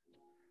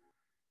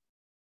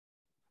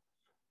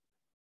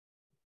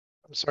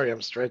 I'm sorry,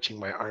 I'm stretching,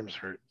 my arms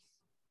hurt.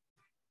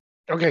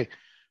 Okay,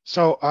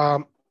 so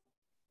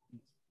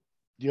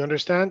do you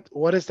understand?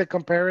 What is the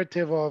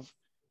comparative of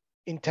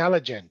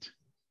intelligent?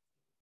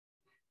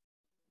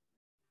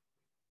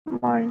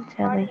 More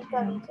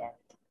intelligent.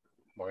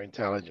 More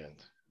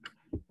intelligent.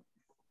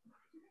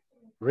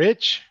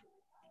 Rich?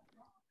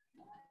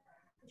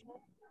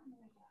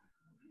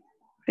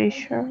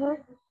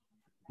 Richer.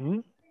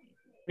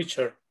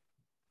 Richer.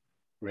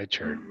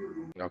 Richer.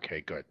 Okay,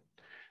 good.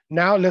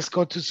 Now let's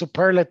go to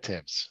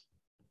superlatives.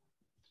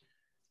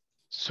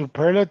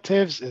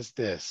 Superlatives is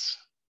this.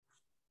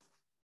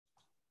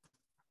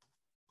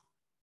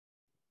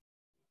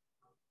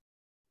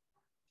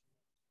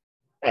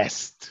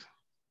 Est.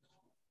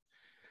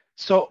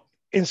 So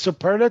in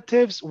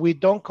superlatives, we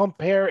don't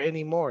compare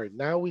anymore.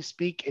 Now we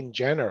speak in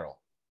general.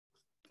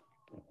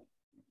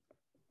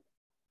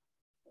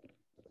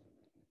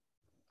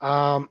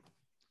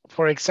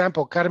 For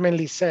example, Carmen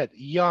Lee said,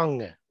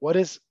 young. What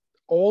is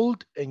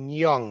old and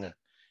young?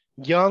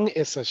 Young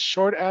is a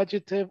short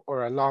adjective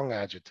or a long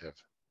adjective?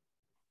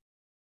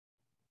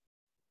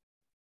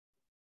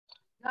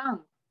 Young.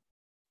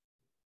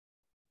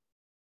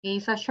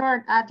 It's a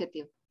short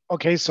adjective.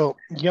 Okay, so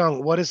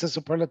young, what is the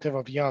superlative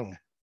of young?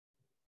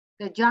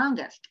 The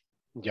youngest.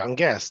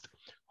 Youngest.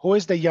 Who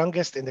is the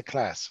youngest in the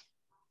class?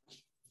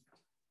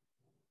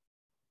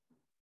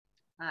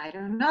 I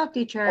don't know,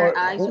 teacher.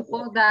 I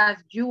suppose that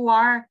you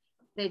are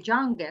the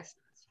youngest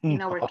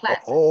in our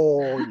class.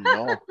 Oh,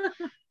 no.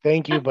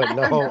 Thank you, but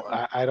no,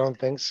 I don't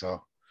think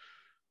so.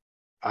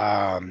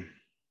 No,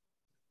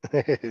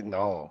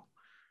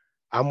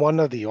 I'm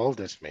one of the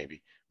oldest,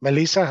 maybe.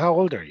 Melissa, how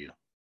old are you?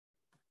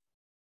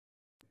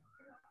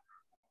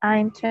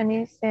 I'm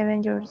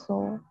 27 years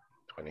old.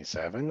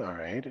 27, all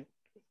right.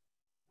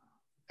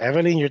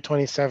 Evelyn, you're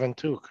 27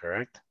 too,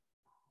 correct?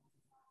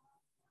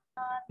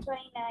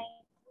 29.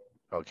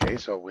 Okay,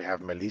 so we have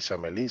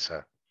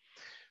Melissa.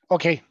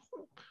 Okay,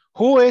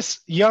 who is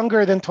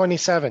younger than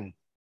 27?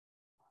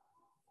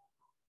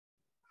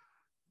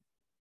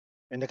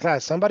 In the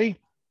class, somebody?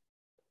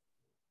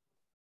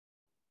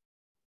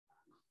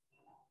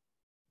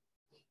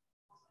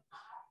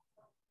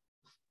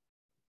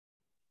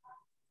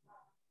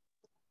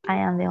 I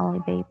am the only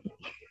baby.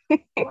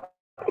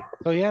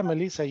 So yeah,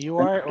 Melissa, you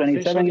are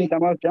 27 is officially... the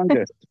most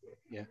youngest.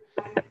 Yeah.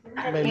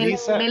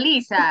 Melissa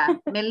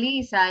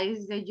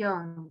is the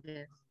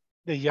youngest.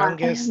 The I am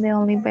youngest. the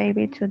only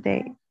baby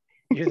today.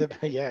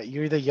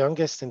 You're the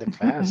youngest in the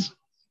class.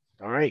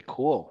 All right,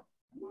 cool.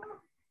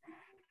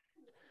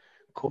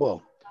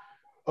 Cool.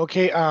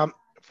 Okay,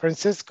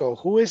 Francisco,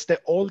 who is the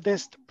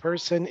oldest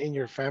person in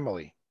your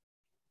family?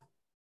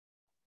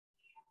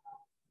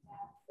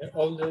 The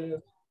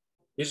oldest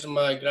is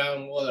my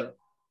grandmother.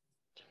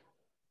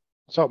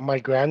 So my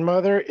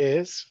grandmother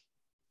is?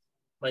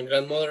 My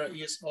grandmother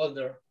is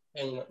older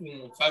in my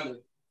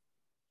family.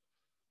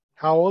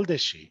 How old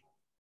is she?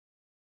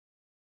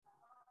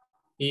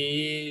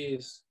 He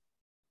is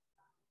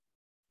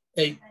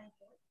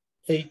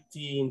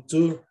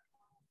 82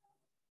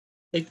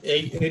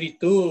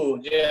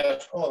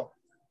 years old.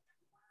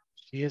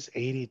 She is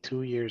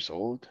 82 years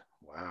old.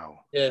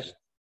 Wow. Yes.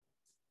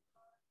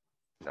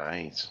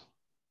 Nice.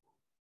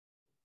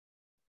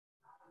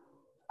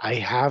 I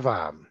have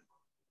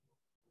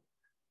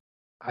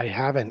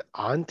an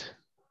aunt,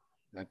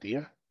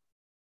 Nadia.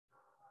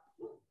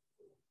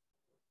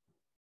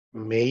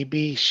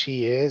 Maybe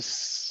she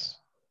is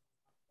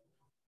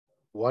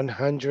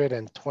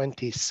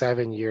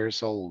 127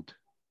 years old.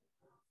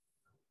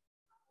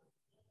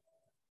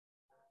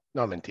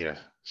 No, mentira.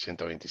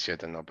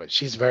 127, no, but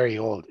she's very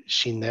old.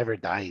 She never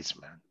dies,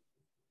 man.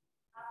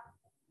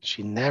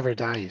 She never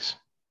dies.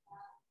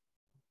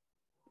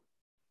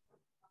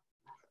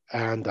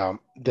 And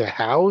the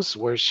house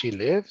where she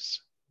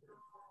lives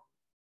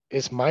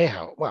is my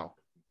house. Well,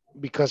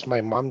 because my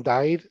mom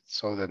died,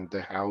 so then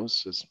the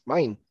house is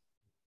mine.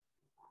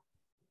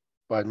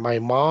 But my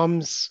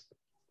mom's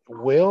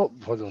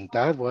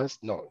voluntad was,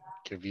 no,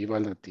 que viva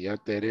la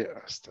tía Tere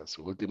hasta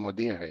su último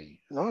día. Hey,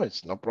 no,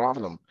 it's no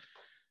problem.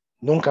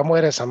 Nunca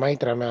muere esa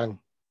maitra, man.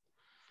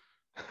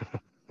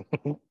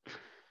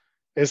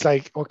 It's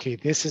like, okay,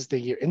 this is the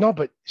year. No,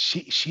 but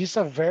she's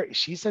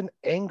an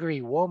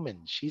angry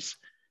woman. She's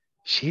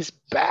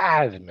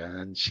bad,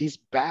 man. She's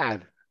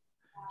bad.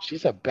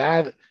 She's a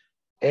bad,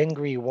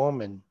 angry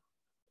woman.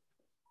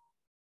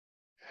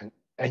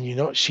 And you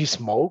know, she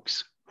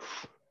smokes.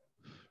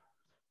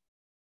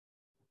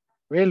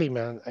 Really,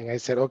 man. And I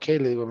said, okay,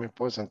 le digo a mi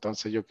esposa,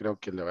 entonces yo creo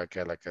que le va a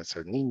quedar la casa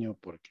al niño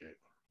porque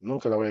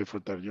nunca la voy a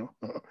disfrutar yo.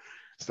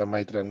 Esta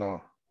maitra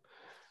no.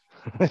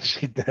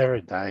 She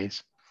never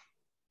dies.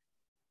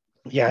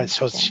 Yeah,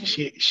 so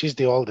she's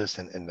the oldest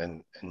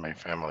in my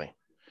family.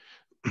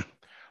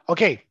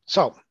 Okay,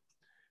 so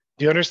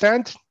do you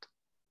understand?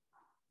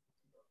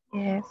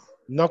 Yes.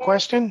 No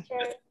question?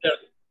 Yeah.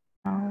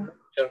 Oh.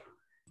 Yeah.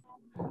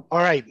 All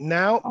right,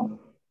 now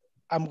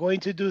I'm going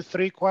to do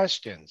 3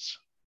 questions.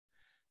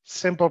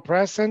 Simple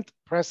present,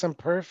 present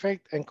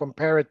perfect, and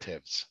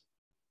comparatives.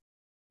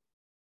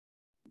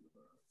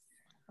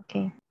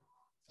 Okay.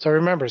 So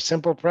remember,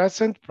 simple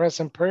present,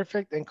 present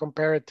perfect, and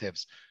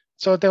comparatives.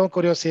 Solo tengo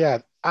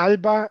curiosidad.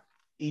 Alba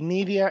y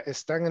Nidia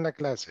están en la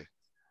clase.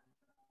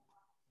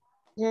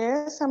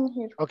 Yes, I'm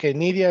here. Okay,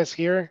 Nidia is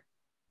here.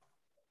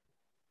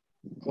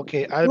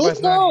 Okay, Me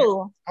Alba's not here.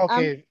 too.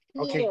 Okay,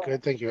 I'm okay, here.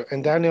 good, thank you.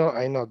 And Daniel,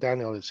 I know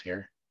Daniel is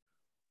here.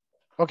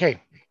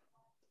 Okay.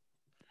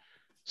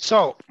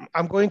 So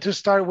I'm going to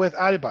start with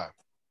Alba.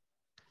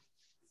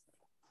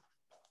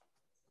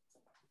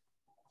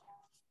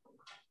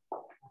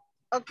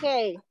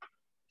 Okay.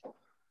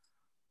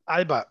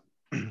 Alba,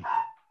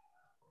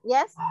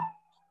 Yes.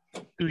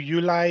 do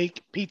you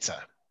like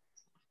pizza?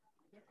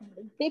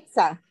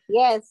 Pizza.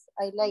 Yes,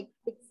 I like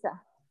pizza.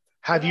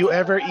 Have you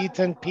ever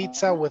eaten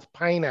pizza with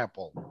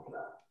pineapple?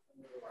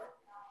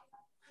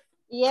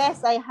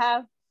 Yes, I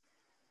have.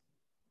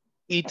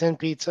 Eaten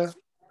pizza?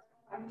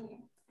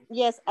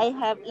 Yes, I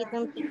have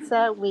eaten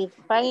pizza with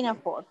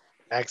pineapple.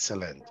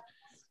 Excellent.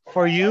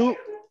 For you,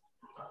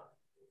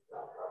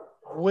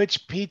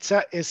 which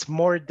pizza is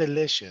more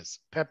delicious?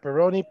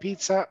 Pepperoni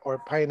pizza or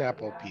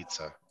pineapple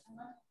pizza?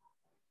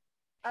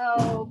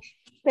 Oh,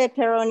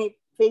 pepperoni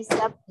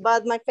pizza,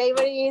 but my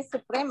favorite is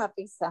Suprema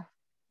pizza.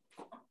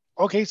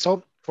 Okay,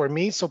 so for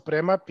me,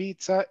 Suprema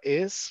pizza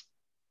is?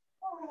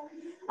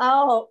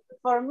 Oh,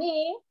 for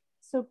me,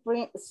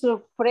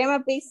 Suprema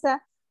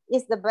pizza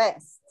is the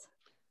best.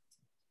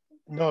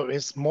 No,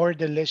 it's more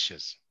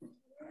delicious.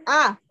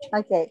 Ah,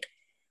 okay.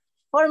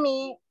 For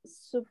me,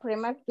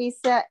 Suprema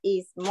pizza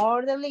is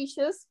more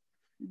delicious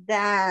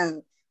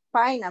than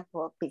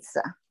pineapple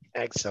pizza.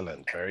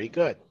 Excellent, very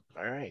good.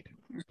 All right.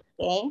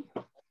 Okay.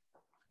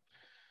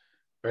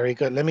 Very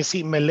good. Let me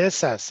see,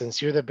 Melissa,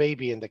 since you're the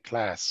baby in the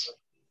class.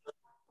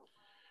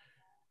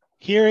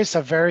 Here is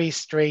a very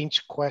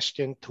strange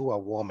question to a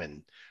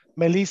woman.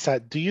 Melissa,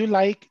 do you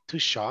like to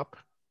shop?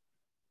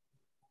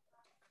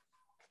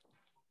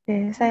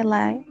 Yes, I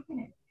like.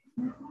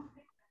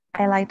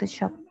 I like to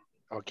shop.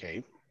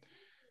 Okay.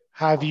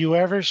 Have you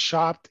ever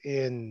shopped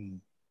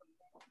in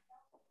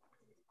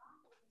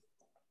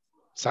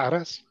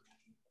Zara's?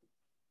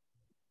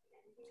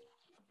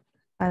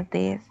 But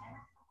this,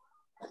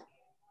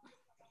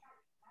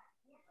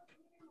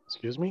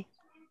 Excuse me?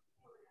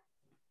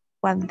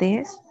 what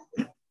this?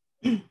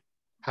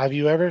 Have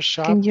you ever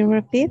shopped? Can you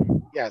repeat?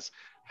 Yes.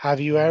 Have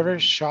you ever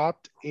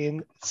shopped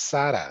in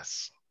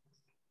Zara's?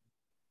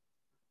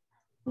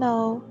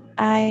 No,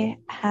 I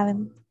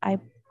haven't.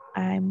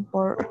 I'm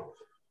bored.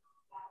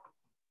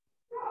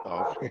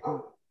 Okay.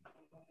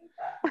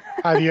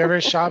 Have you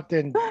ever shopped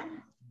in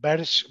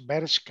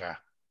Bershka?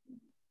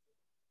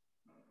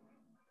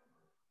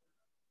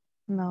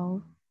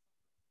 No,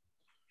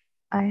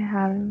 I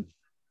haven't.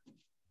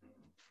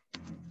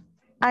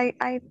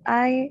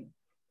 I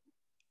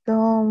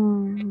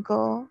don't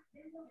go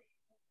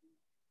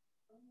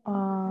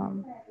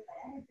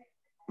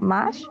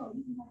much.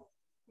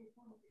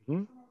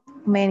 Hmm?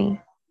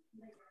 Many.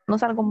 No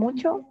salgo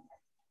mucho.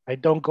 I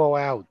don't go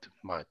out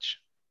much.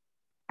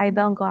 I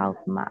don't go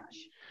out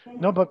much.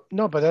 No, but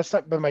that's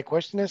not, but my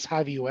question is,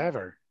 have you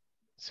ever?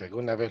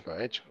 Segunda vez lo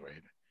he hecho,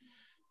 right?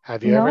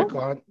 Have you ever No,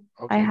 gone?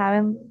 Okay. I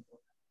haven't.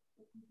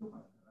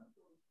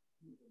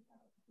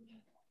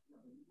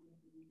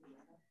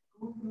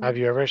 Have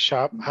you ever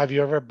shopped? Have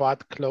you ever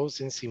bought clothes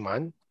in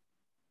Siman?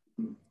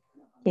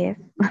 Yes,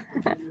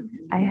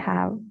 I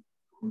have.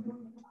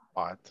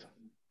 Bought.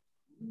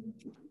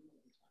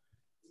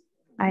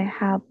 I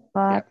have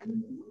bought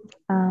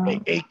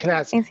Hey,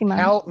 class, in Siman.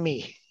 help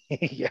me.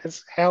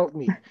 Yes, help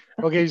me.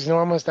 Okay, so no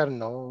vamos a estar,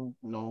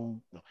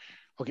 no.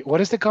 Okay,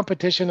 what is the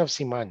competition of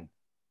Siman?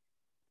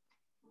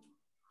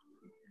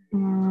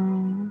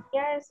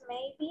 Yes,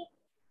 maybe.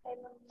 I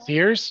don't know.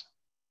 Sears?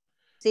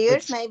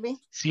 Sears, maybe.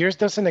 Sears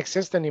doesn't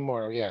exist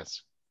anymore,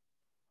 yes.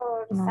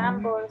 Or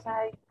Sambors,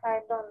 I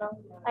don't know.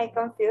 I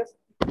confused.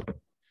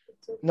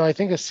 No, I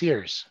think it's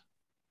Sears.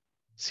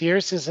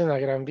 Sears is in La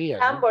Gran Via.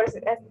 Sambors,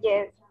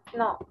 yes.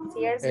 No,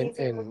 Sears is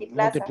in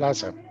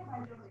Multiplaza.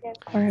 Yes.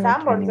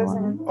 Sambors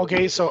doesn't.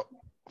 Okay, so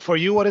for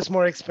you, what is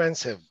more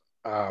expensive,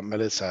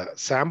 Melissa?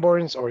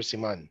 Sanborns or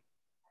Siman?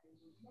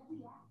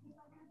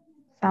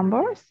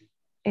 Sambors,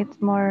 it's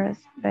more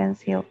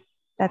expensive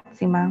than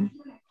Siman.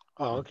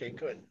 Oh, okay,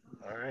 good.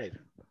 All right.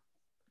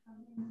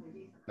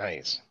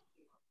 Nice.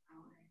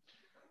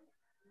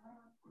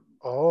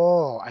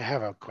 Oh, I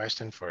have a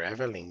question for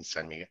Evelyn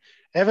San Miguel.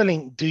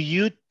 Evelyn, do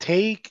you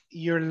take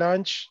your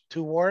lunch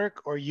to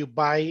work or you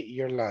buy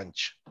your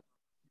lunch?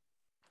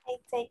 I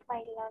take my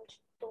lunch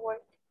to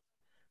work.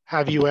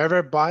 Have you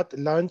ever bought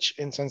lunch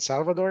in San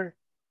Salvador?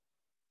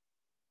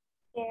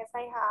 Yes,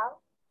 I have.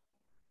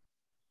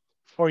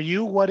 For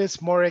you, what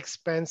is more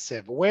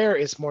expensive? Where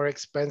is more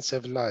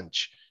expensive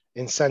lunch?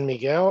 In San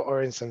Miguel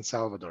or in San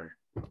Salvador?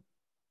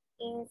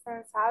 In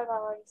San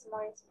Salvador, it's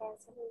more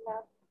expensive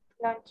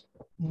lunch.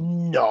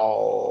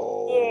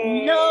 No.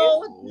 Yes.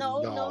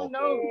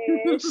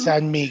 No.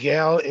 San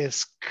Miguel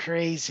is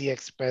crazy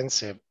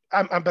expensive.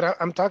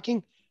 I'm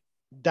talking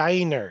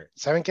diner.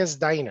 ¿Saben qué es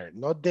diner?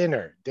 No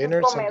dinner.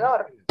 Dinner.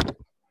 Comedor.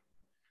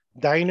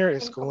 Diner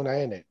is con una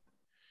N.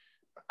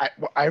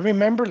 I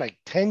remember like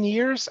 10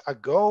 years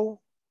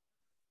ago,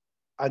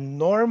 a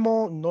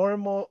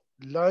normal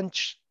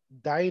lunch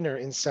diner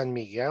in San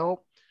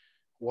Miguel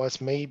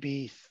was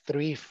maybe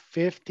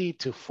 $3.50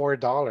 to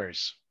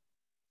 $4.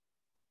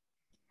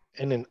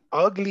 And an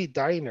ugly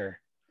diner.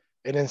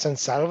 And in San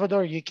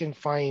Salvador, you can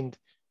find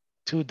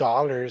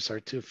 $2 or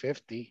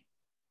 $2.50.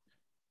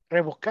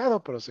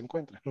 Rebuscado, pero se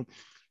encuentra.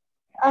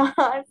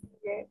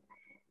 Yes.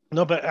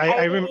 No, but I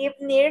I remember. live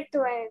near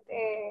to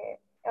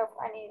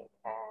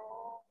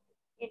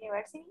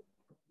university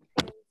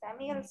in San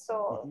Miguel,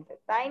 so the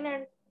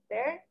diners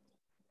there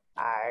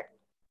are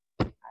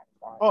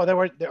Oh, they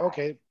were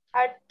okay.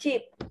 Are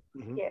cheap.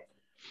 Yes.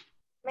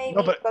 Maybe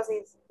No, but, because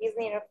it's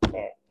near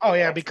the oh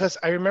yeah, because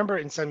I remember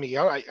in San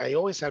Miguel, I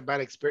always had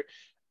bad experience.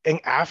 And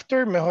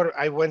after, mejor,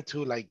 I went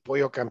to like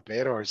Pollo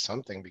Campero or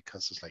something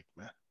because it's like,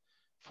 man,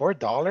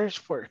 $4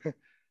 for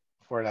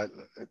that.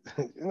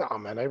 No,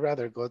 man, I'd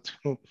rather go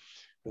to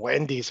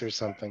Wendy's or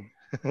something.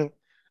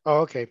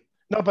 Oh, okay.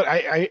 No, but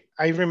I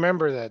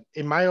remember that,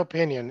 in my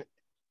opinion,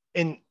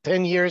 in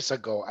 10 years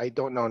ago, I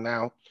don't know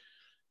now,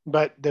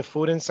 but the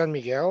food in San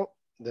Miguel,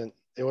 then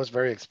it was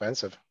very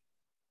expensive.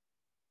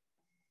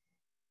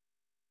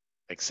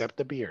 Except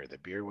the beer. The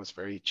beer was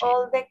very cheap.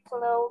 All the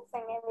clothes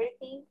and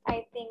everything,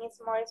 I think it's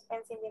more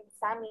expensive in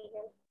San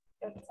Miguel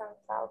than San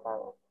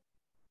Salvador.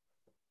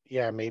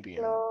 Yeah, maybe.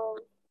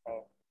 Clothes,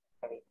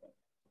 everything.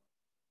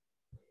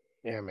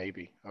 Yeah,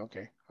 maybe.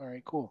 Okay. All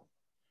right, cool.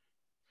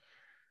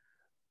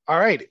 All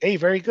right. Hey,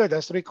 very good.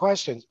 That's 3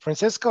 questions.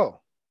 Francisco.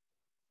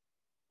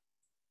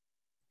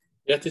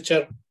 Yes,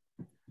 teacher.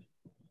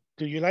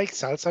 Do you like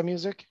salsa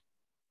music?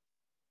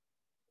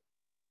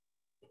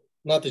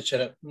 No,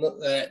 teacher. No,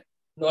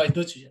 no, I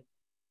do, teacher.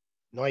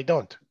 No, I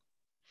don't.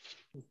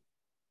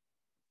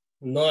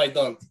 No, I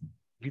don't.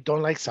 You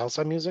don't like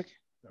salsa music?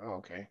 Oh,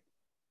 okay.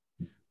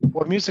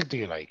 What music do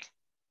you like?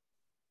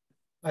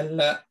 I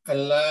like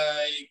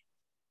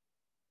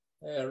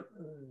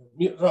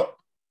rock.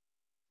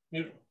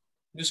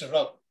 Music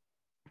rock.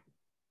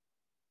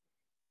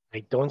 I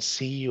don't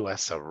see you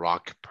as a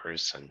rock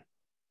person.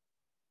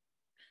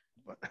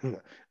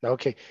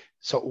 Okay.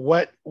 So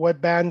what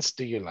bands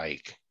do you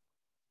like?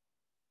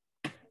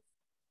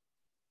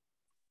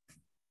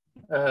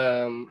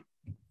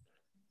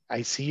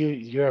 I see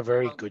you're a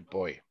very good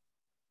boy.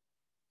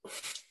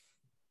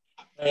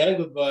 I am a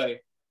good boy.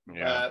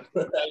 Yeah.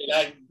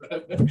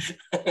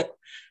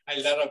 I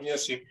love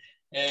music.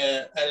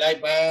 I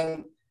like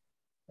band,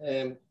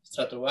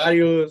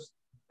 Stratovarius,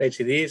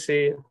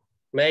 AC/DC,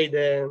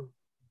 Maiden.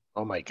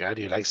 Oh my God,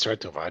 you like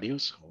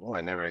Stratovarius? Oh,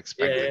 I never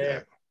expected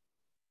that.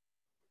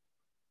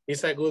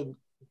 It's a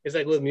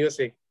good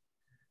music.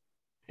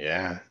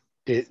 Yeah.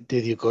 Did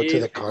you go to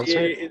the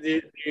concert?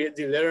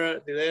 The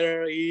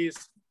letter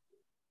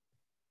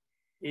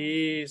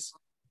is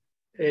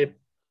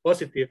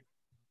positive.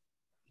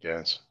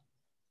 Yes.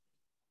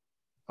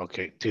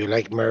 Okay. Do you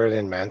like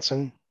Marilyn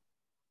Manson?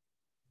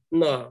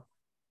 No,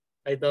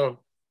 I don't.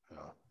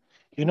 Oh.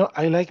 You know,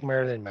 I like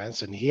Marilyn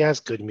Manson. He has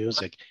good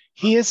music.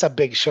 He is a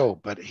big show,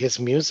 but his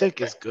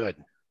music is good.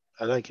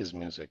 I like his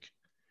music.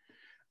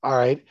 All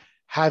right.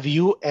 Have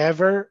you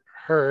ever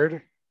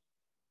heard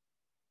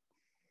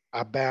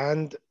a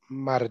band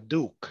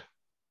Marduk?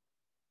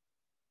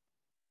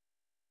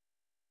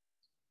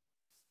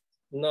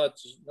 No,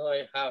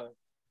 I haven't.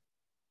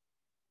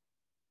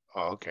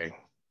 Oh, okay.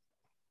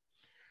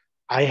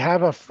 I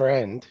have a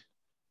friend.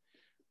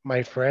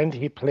 My friend,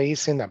 he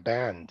plays in a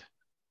band.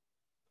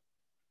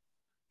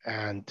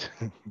 And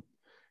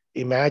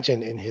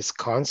imagine in his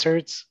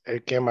concerts, el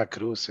quema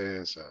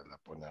cruces, la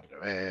pone al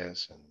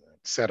revés, and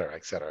et cetera,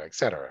 et cetera, et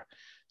cetera.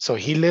 So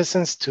he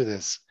listens to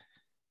this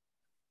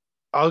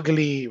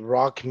ugly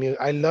rock music.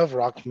 I love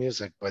rock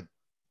music, but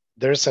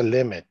there's a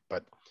limit.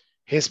 But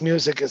his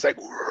music is like,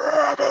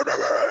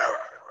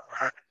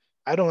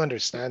 I don't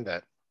understand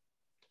that.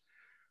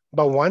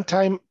 But one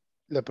time,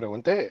 le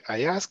pregunté,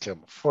 I asked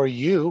him, for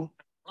you,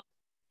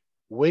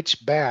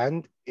 which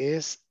band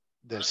is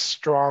the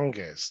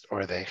strongest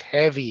or the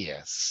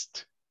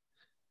heaviest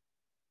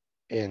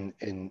in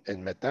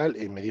metal?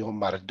 Y me dijo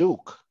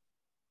Marduk.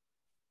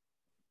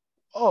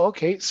 Oh,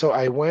 okay. So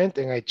I went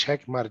and I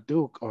checked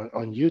Marduk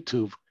on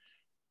YouTube.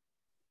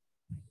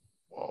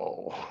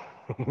 Whoa.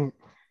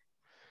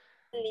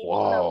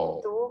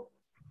 Whoa.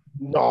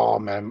 No,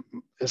 man.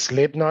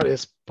 Slipknot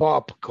is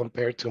pop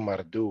compared to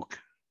Marduk.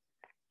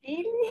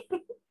 Really?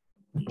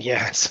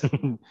 Yes.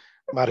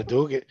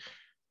 Marduk.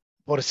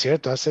 Por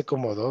cierto, hace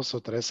como 2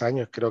 o 3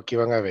 años creo que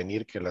iban a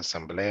venir, que la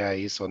asamblea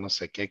hizo no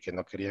sé qué, que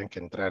no querían que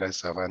entrara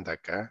esa banda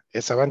acá.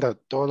 Esa banda,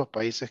 todos los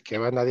países que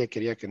va, nadie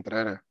quería que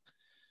entrara.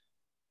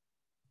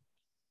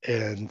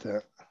 And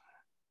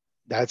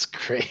that's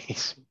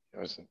crazy.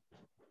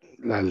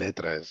 La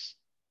letra es,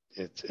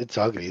 it's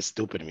ugly, it's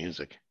stupid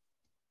music.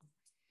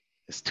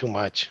 It's too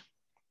much.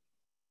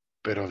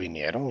 Pero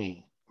vinieron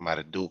y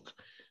Marduk.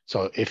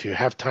 So if you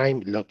have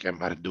time, look at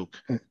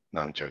Marduk.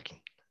 No, I'm joking.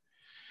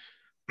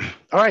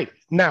 All right,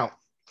 now,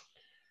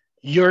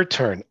 your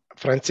turn.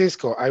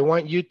 Francisco, I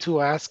want you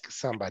to ask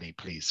somebody,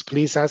 please.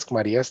 Please ask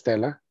Maria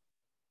Estela.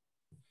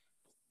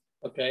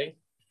 Okay.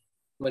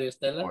 Maria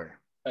Estela, Or,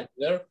 are you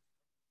there?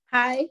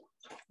 Hi.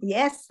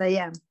 Yes, I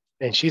am.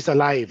 and she's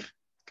alive.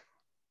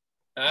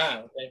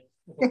 Ah, okay.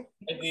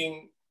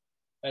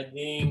 I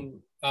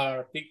think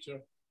our picture.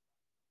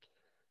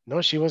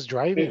 No, she was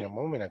driving a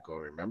moment ago,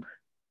 remember?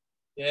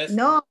 Yes.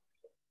 No,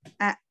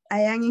 I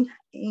am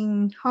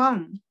in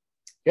home.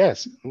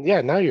 Yes,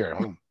 yeah, now you're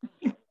at home.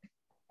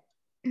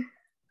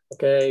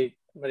 Okay,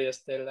 Maria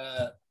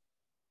Estela.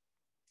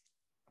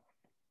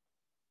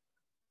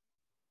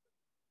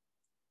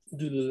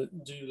 Do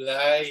you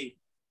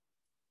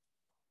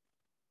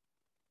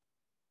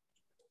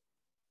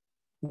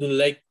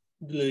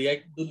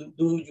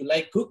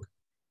like cook?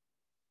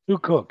 To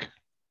cook.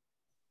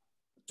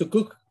 To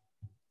cook.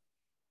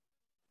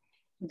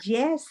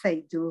 Yes,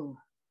 I do.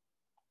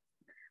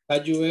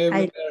 Have you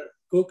ever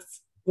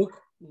cooked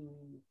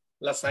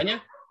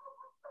lasagna?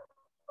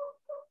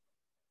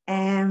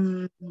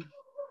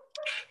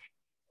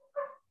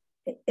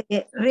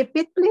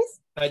 Repeat, please.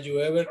 Have you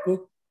ever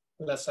cooked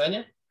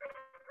lasagna?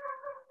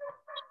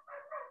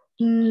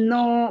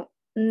 No,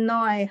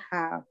 I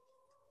have.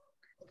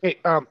 Okay,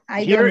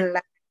 I here,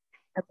 don't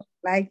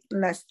like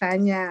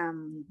lasagna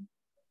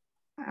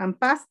and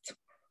pasta.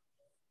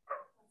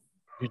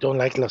 you don't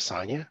like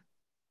lasagna?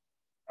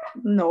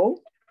 No.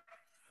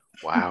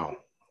 Wow,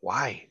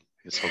 why?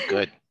 It's so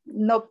good.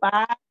 No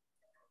pasta.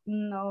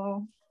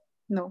 No.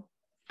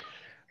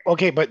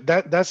 Okay, but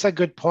that's a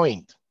good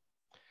point.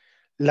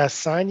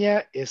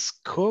 Lasagna is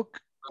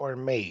cook or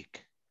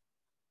make?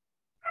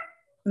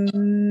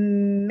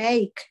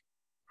 Make.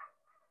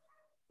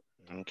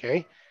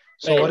 Okay.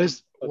 So what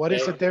is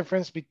the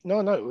difference? No,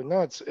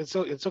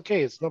 it's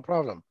okay. It's no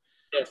problem.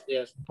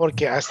 Yes.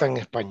 Porque hasta en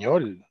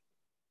español,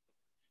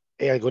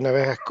 alguna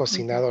vez has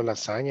cocinado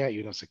lasaña y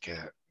uno se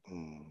queda.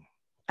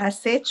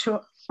 Has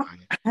hecho.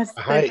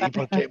 Ajá,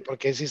 ¿y por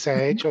qué si se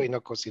ha hecho y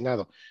no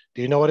cocinado?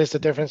 Do you know what is the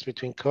difference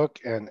between cook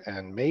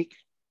and make?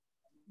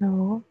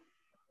 No.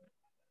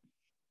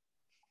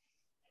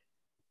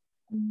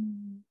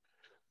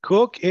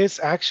 Cook is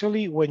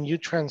actually when you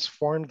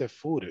transform the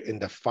food in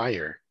the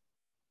fire.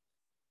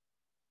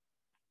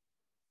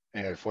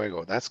 En el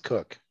fuego, that's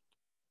cook.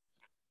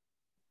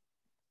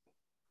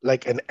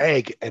 Like an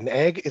egg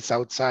is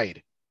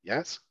outside,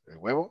 yes? El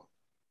huevo.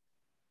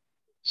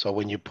 So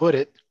when you put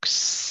it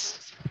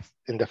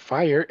in the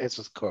fire, it's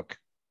a cook.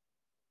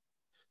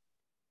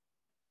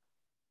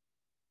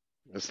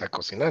 Está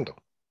cocinando.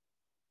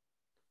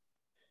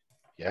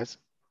 Yes?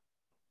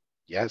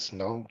 Yes,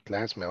 no,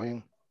 class,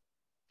 million.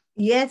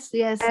 Yes.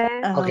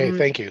 Okay,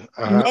 thank you.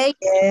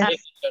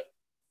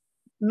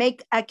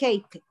 Make a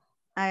cake.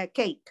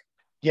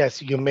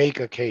 Yes, you make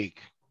a cake.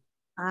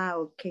 Ah,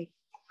 okay.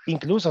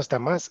 Incluso hasta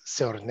más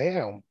se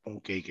hornea un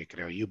cake,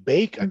 creo. You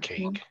bake a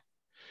cake.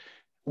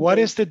 What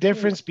is the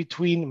difference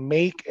between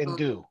make and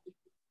do?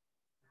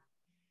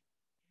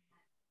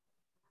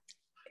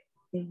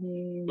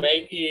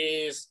 Make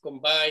is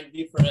combine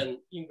different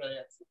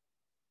ingredients.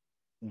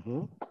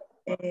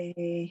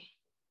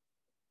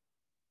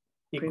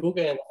 The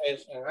cooking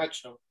is an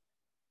action.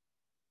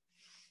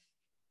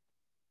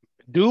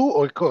 Do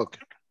or cook?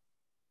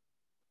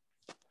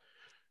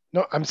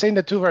 No, I'm saying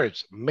the two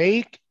verbs,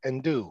 make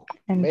and do.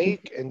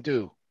 Make and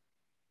do.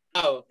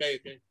 Oh, okay.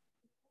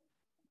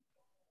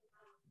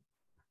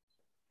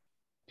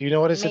 Do you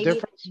know what is the Maybe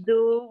difference?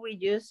 do we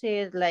use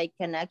it like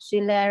an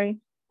auxiliary?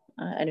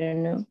 I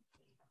don't know.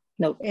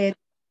 No.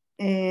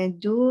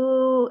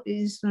 Do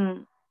is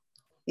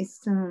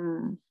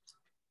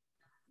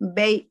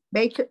bake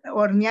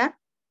hornear.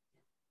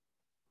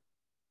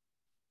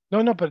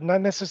 No, but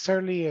not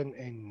necessarily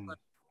in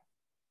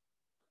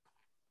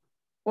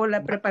O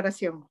la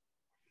preparación.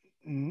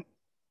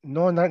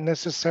 No, not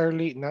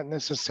necessarily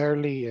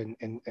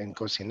in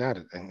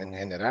cocinar, en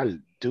general.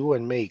 Do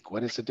and make,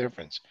 what is the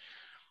difference?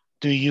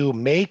 Do you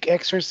make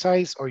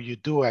exercise or you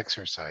do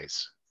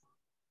exercise?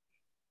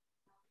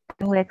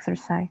 Do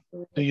exercise.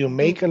 Do you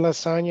make a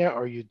lasagna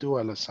or you do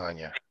a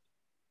lasagna?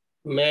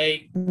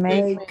 Make.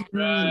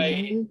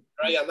 Try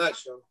an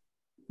action.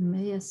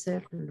 May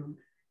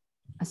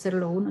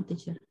hacerlo uno,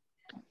 teacher.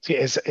 Sí,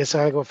 es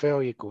algo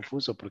feo y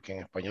confuso porque en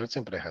español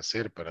siempre es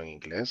hacer, pero en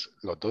inglés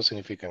los dos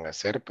significan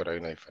hacer, pero hay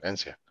una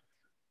diferencia.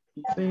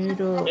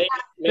 Pero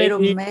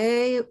Maybe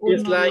may it's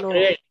uno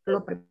like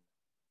lo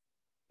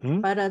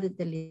prepara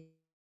desde el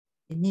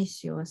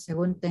inicio,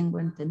 según tengo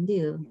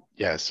entendido.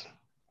 Yes.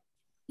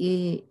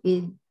 Y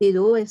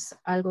do es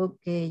algo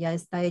que ya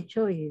está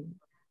hecho y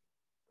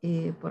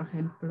por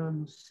ejemplo,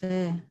 no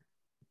sé,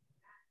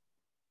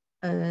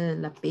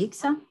 la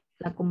pizza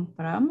la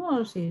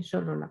compramos y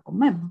solo la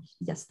comemos,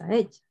 ya está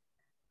hecha.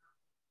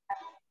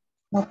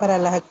 No para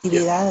las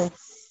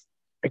actividades.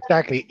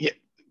 Exactly. Yeah.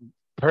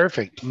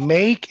 Perfect.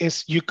 Make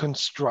is you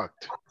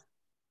construct.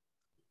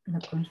 La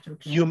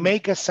construcción. You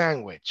make a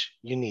sandwich.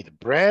 You need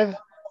bread,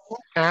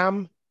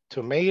 ham,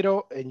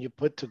 tomato, and you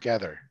put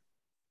together.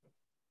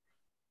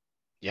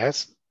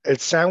 Yes, a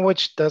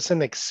sandwich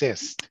doesn't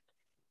exist.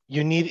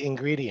 You need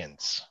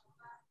ingredients.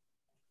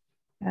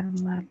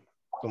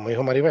 Como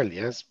dijo Maribel,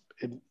 yes.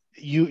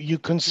 You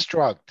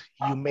construct,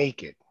 you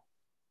make it.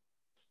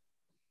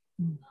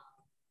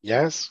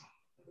 Yes?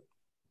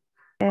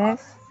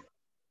 Yes.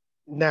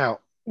 Now,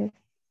 Yes.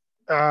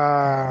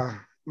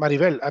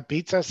 Maribel, a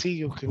pizza, see,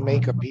 you can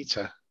make a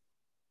pizza.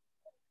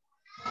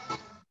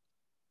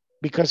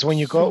 Because when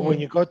you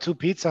go to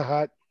Pizza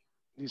Hut,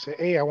 you say,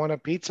 hey, I want a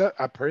pizza.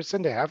 A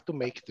person, they have to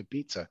make the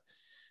pizza.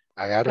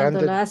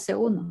 Cuando lo hace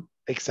uno.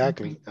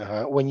 Exactly.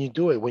 When you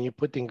do it, when you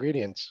put the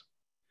ingredients.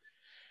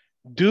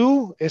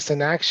 Do is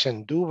an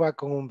action. Do va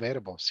con un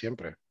verbo,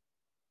 siempre.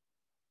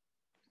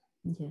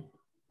 Yeah.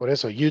 Por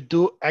eso, you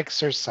do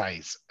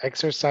exercise.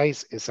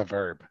 Exercise is a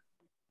verb.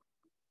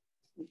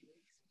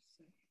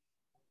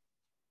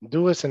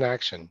 Do is an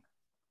action.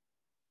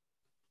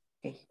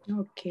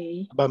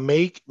 Okay. But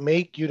make,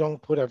 you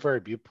don't put a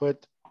verb. You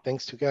put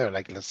things together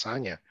like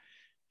lasagna.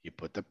 You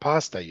put the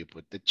pasta, you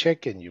put the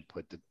chicken, you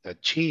put the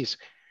cheese.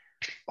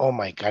 Oh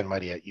my God,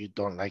 Maria, you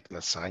don't like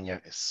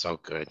lasagna. It's so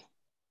good.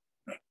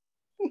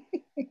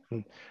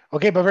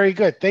 Okay, but very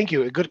good. Thank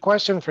you. A good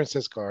question,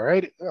 Francisco. All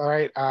right. All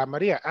right.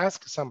 Maria,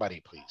 ask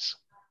somebody, please.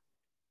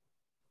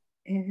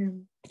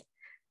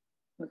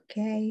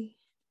 Okay.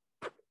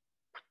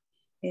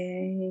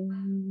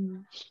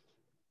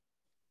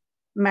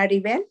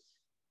 Maribel.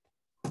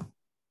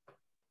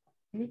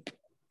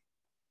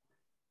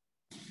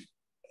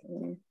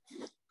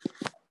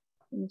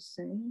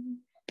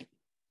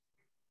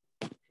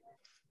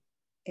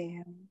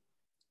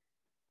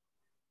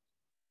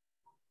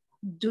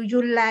 Do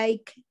you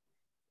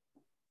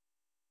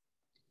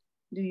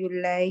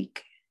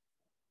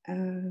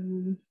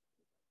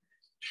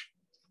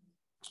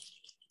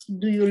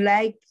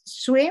like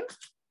swim?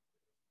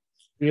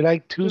 Do you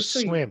like to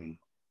swim?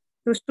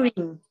 To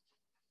swim.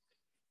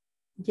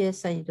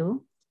 Yes, I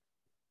do.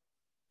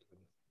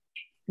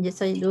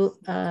 Yes, I do.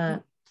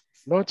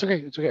 No, it's okay.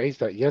 It's okay. Ahí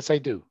está. Yes, I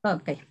do.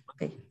 Okay,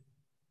 okay.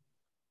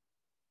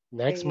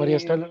 Next, Maria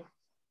Estela.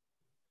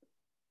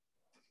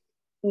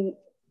 Me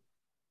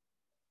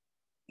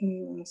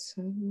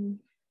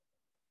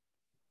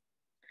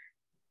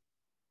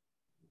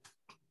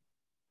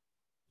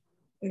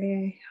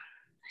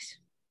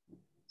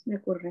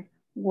ocurre.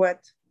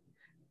 What?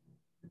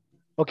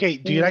 Okay,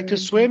 do you like to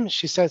swim?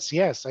 She says,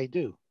 yes, I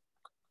do.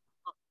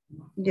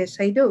 Yes,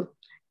 I do.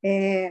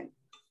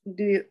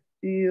 Do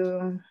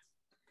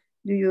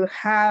you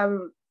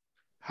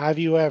have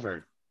you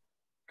ever?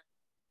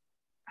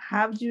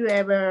 Have you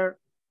ever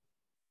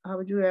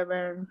what do you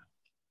ever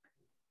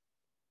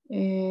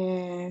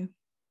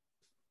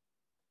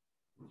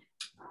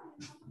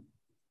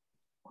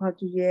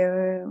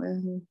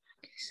no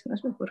se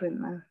me ocurre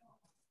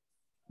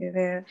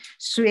nada.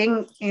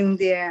 Swing in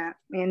the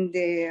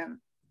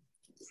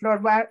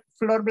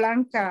floor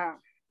blanca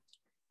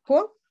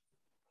pool?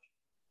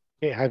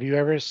 Okay, have you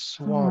ever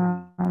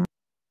swum?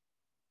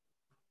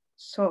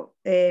 So,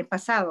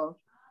 pasado.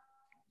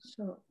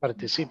 So,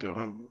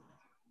 Participio.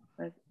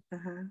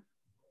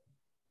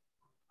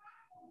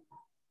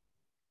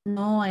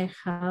 No, I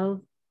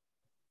have.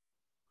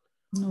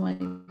 No, I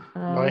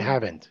have. No, I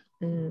haven't.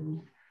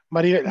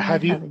 Maria, no,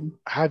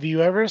 have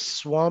you ever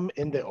swum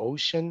in the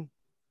ocean?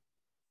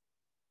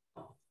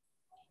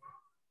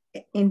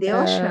 In the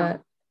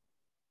ocean?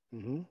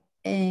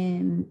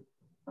 En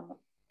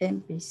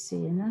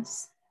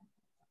piscinas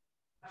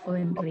o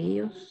en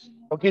ríos.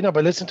 Okay, no,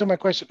 but listen to my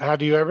question.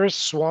 Have you ever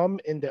swum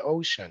in the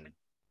ocean?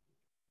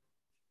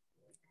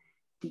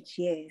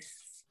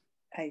 Yes,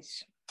 I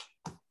swim.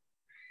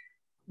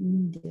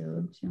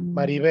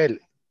 Maribel,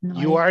 no,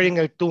 you are in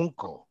El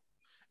Tunco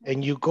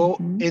and you go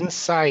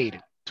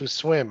inside to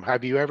swim.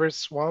 Have you ever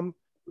swum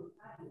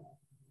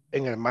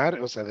en el mar,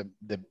 o sea,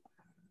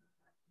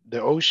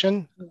 the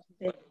ocean?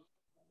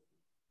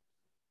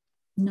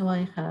 No,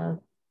 I have.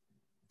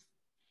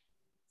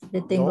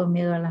 Le tengo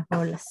miedo a las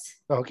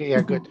olas. Okay,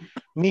 yeah, good.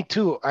 Me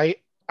too. I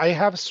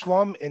have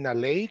swum in a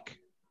lake.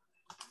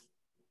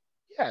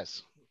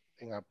 Yes,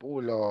 in a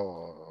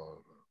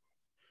pool.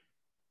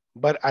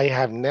 But I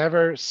have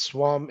never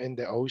swum in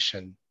the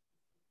ocean.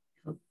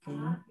 Okay.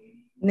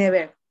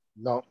 Never.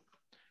 No.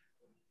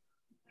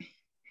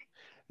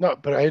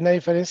 No, pero hay una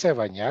diferencia de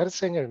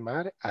bañarse en el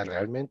mar a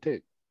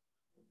realmente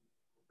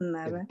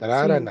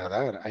entrar a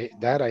nadar.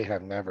 That I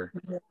have never.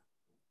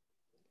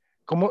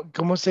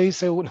 ¿Cómo se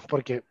dice uno?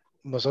 Porque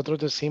nosotros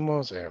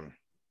decimos, me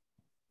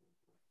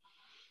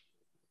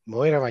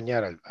voy a ir a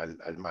bañar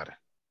al mar.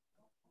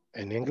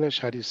 In English,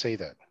 how do you say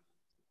that?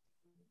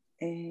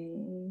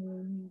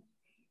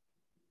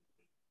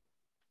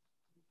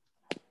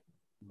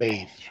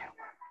 Bathe.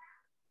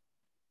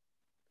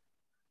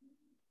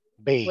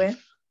 Bathe. Where?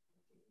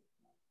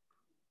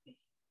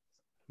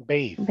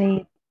 Bathe.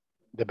 Bathe.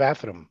 The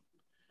bathroom.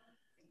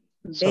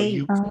 Bathe. So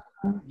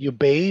you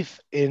bathe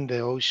in the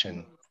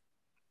ocean.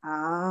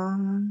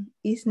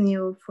 It's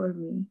new for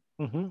me.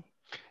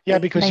 Yeah,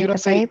 because you don't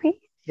say,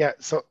 baby? yeah,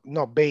 so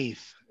no, bathe.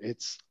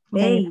 It's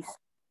bathe.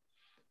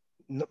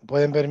 No,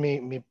 pueden ver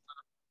mi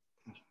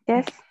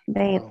Yes,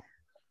 bathe. Oh,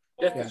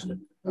 Yes, yeah. teacher.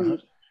 Uh-huh.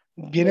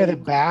 Viene de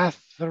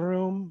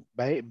bathroom,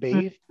 bathe.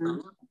 Bathe.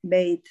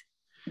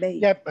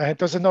 Bathe. Yep,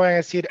 entonces no van a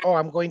decir, oh,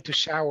 I'm going to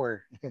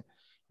shower.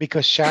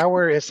 Because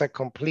shower is a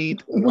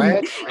complete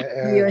wet.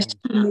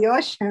 The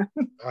ocean.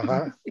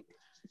 Uh-huh.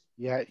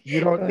 Yeah,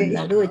 you don't. Con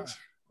la ducha.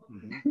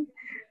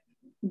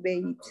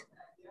 Bathe.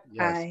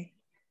 Yes.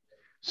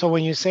 So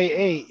when you say,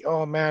 hey,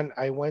 oh man,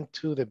 I went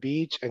to the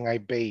beach and I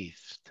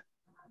bathed.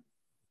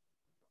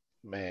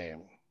 Me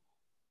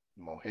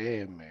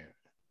mojé,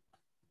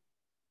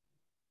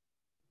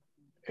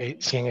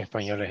 sí, en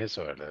español es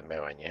eso, ¿verdad? Me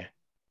bañé.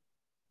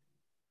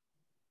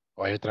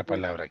 O hay otra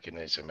palabra que no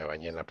dice me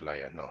bañé en la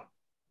playa, no.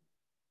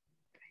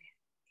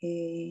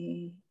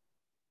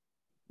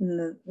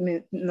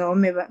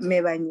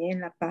 Me bañé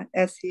en la paz.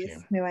 Así es,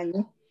 me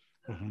bañé.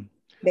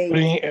 Pero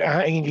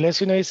en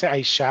inglés uno dice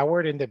I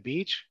showered in the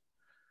beach.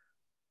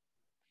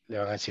 Le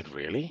van a decir,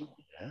 really?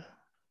 Yeah.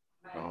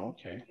 Oh,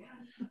 okay.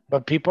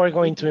 But people are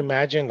going to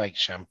imagine like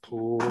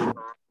shampoo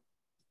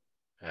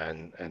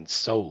and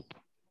soap.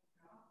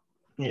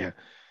 Yeah.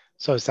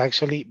 So it's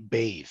actually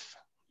bathe.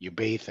 You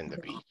bathe in the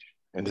beach,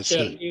 in the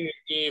Teacher, sea.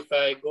 if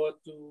I go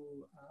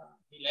to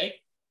the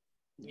lake.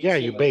 Yeah,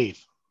 you bathe.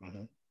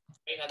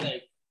 A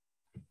lake.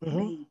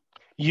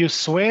 You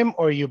swim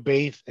or you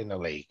bathe in a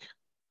lake.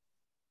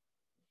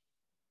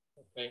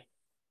 Okay.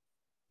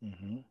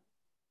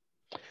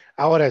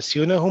 Ahora, si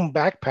uno es un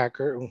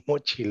backpacker, un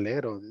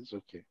mochilero, it's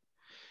okay.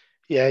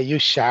 Yeah, you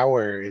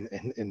shower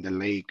in the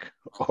lake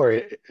or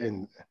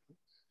in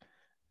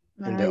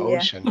the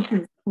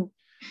ocean.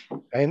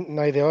 And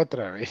no hay de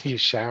otra, right? You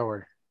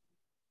shower.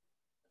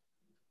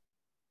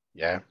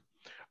 Yeah.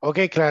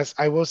 Okay, class,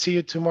 I will see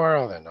you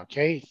tomorrow then,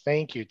 okay?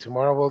 Thank you.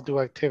 Tomorrow we'll do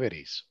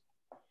activities.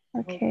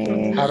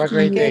 Okay. Have a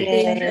great day.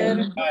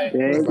 Bye.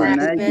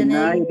 Good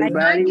night,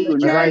 everybody.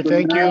 Good Bye-bye, night, good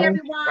thank you. night.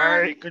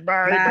 Bye,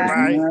 goodbye, Good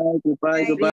bye-bye. night, goodbye, goodbye.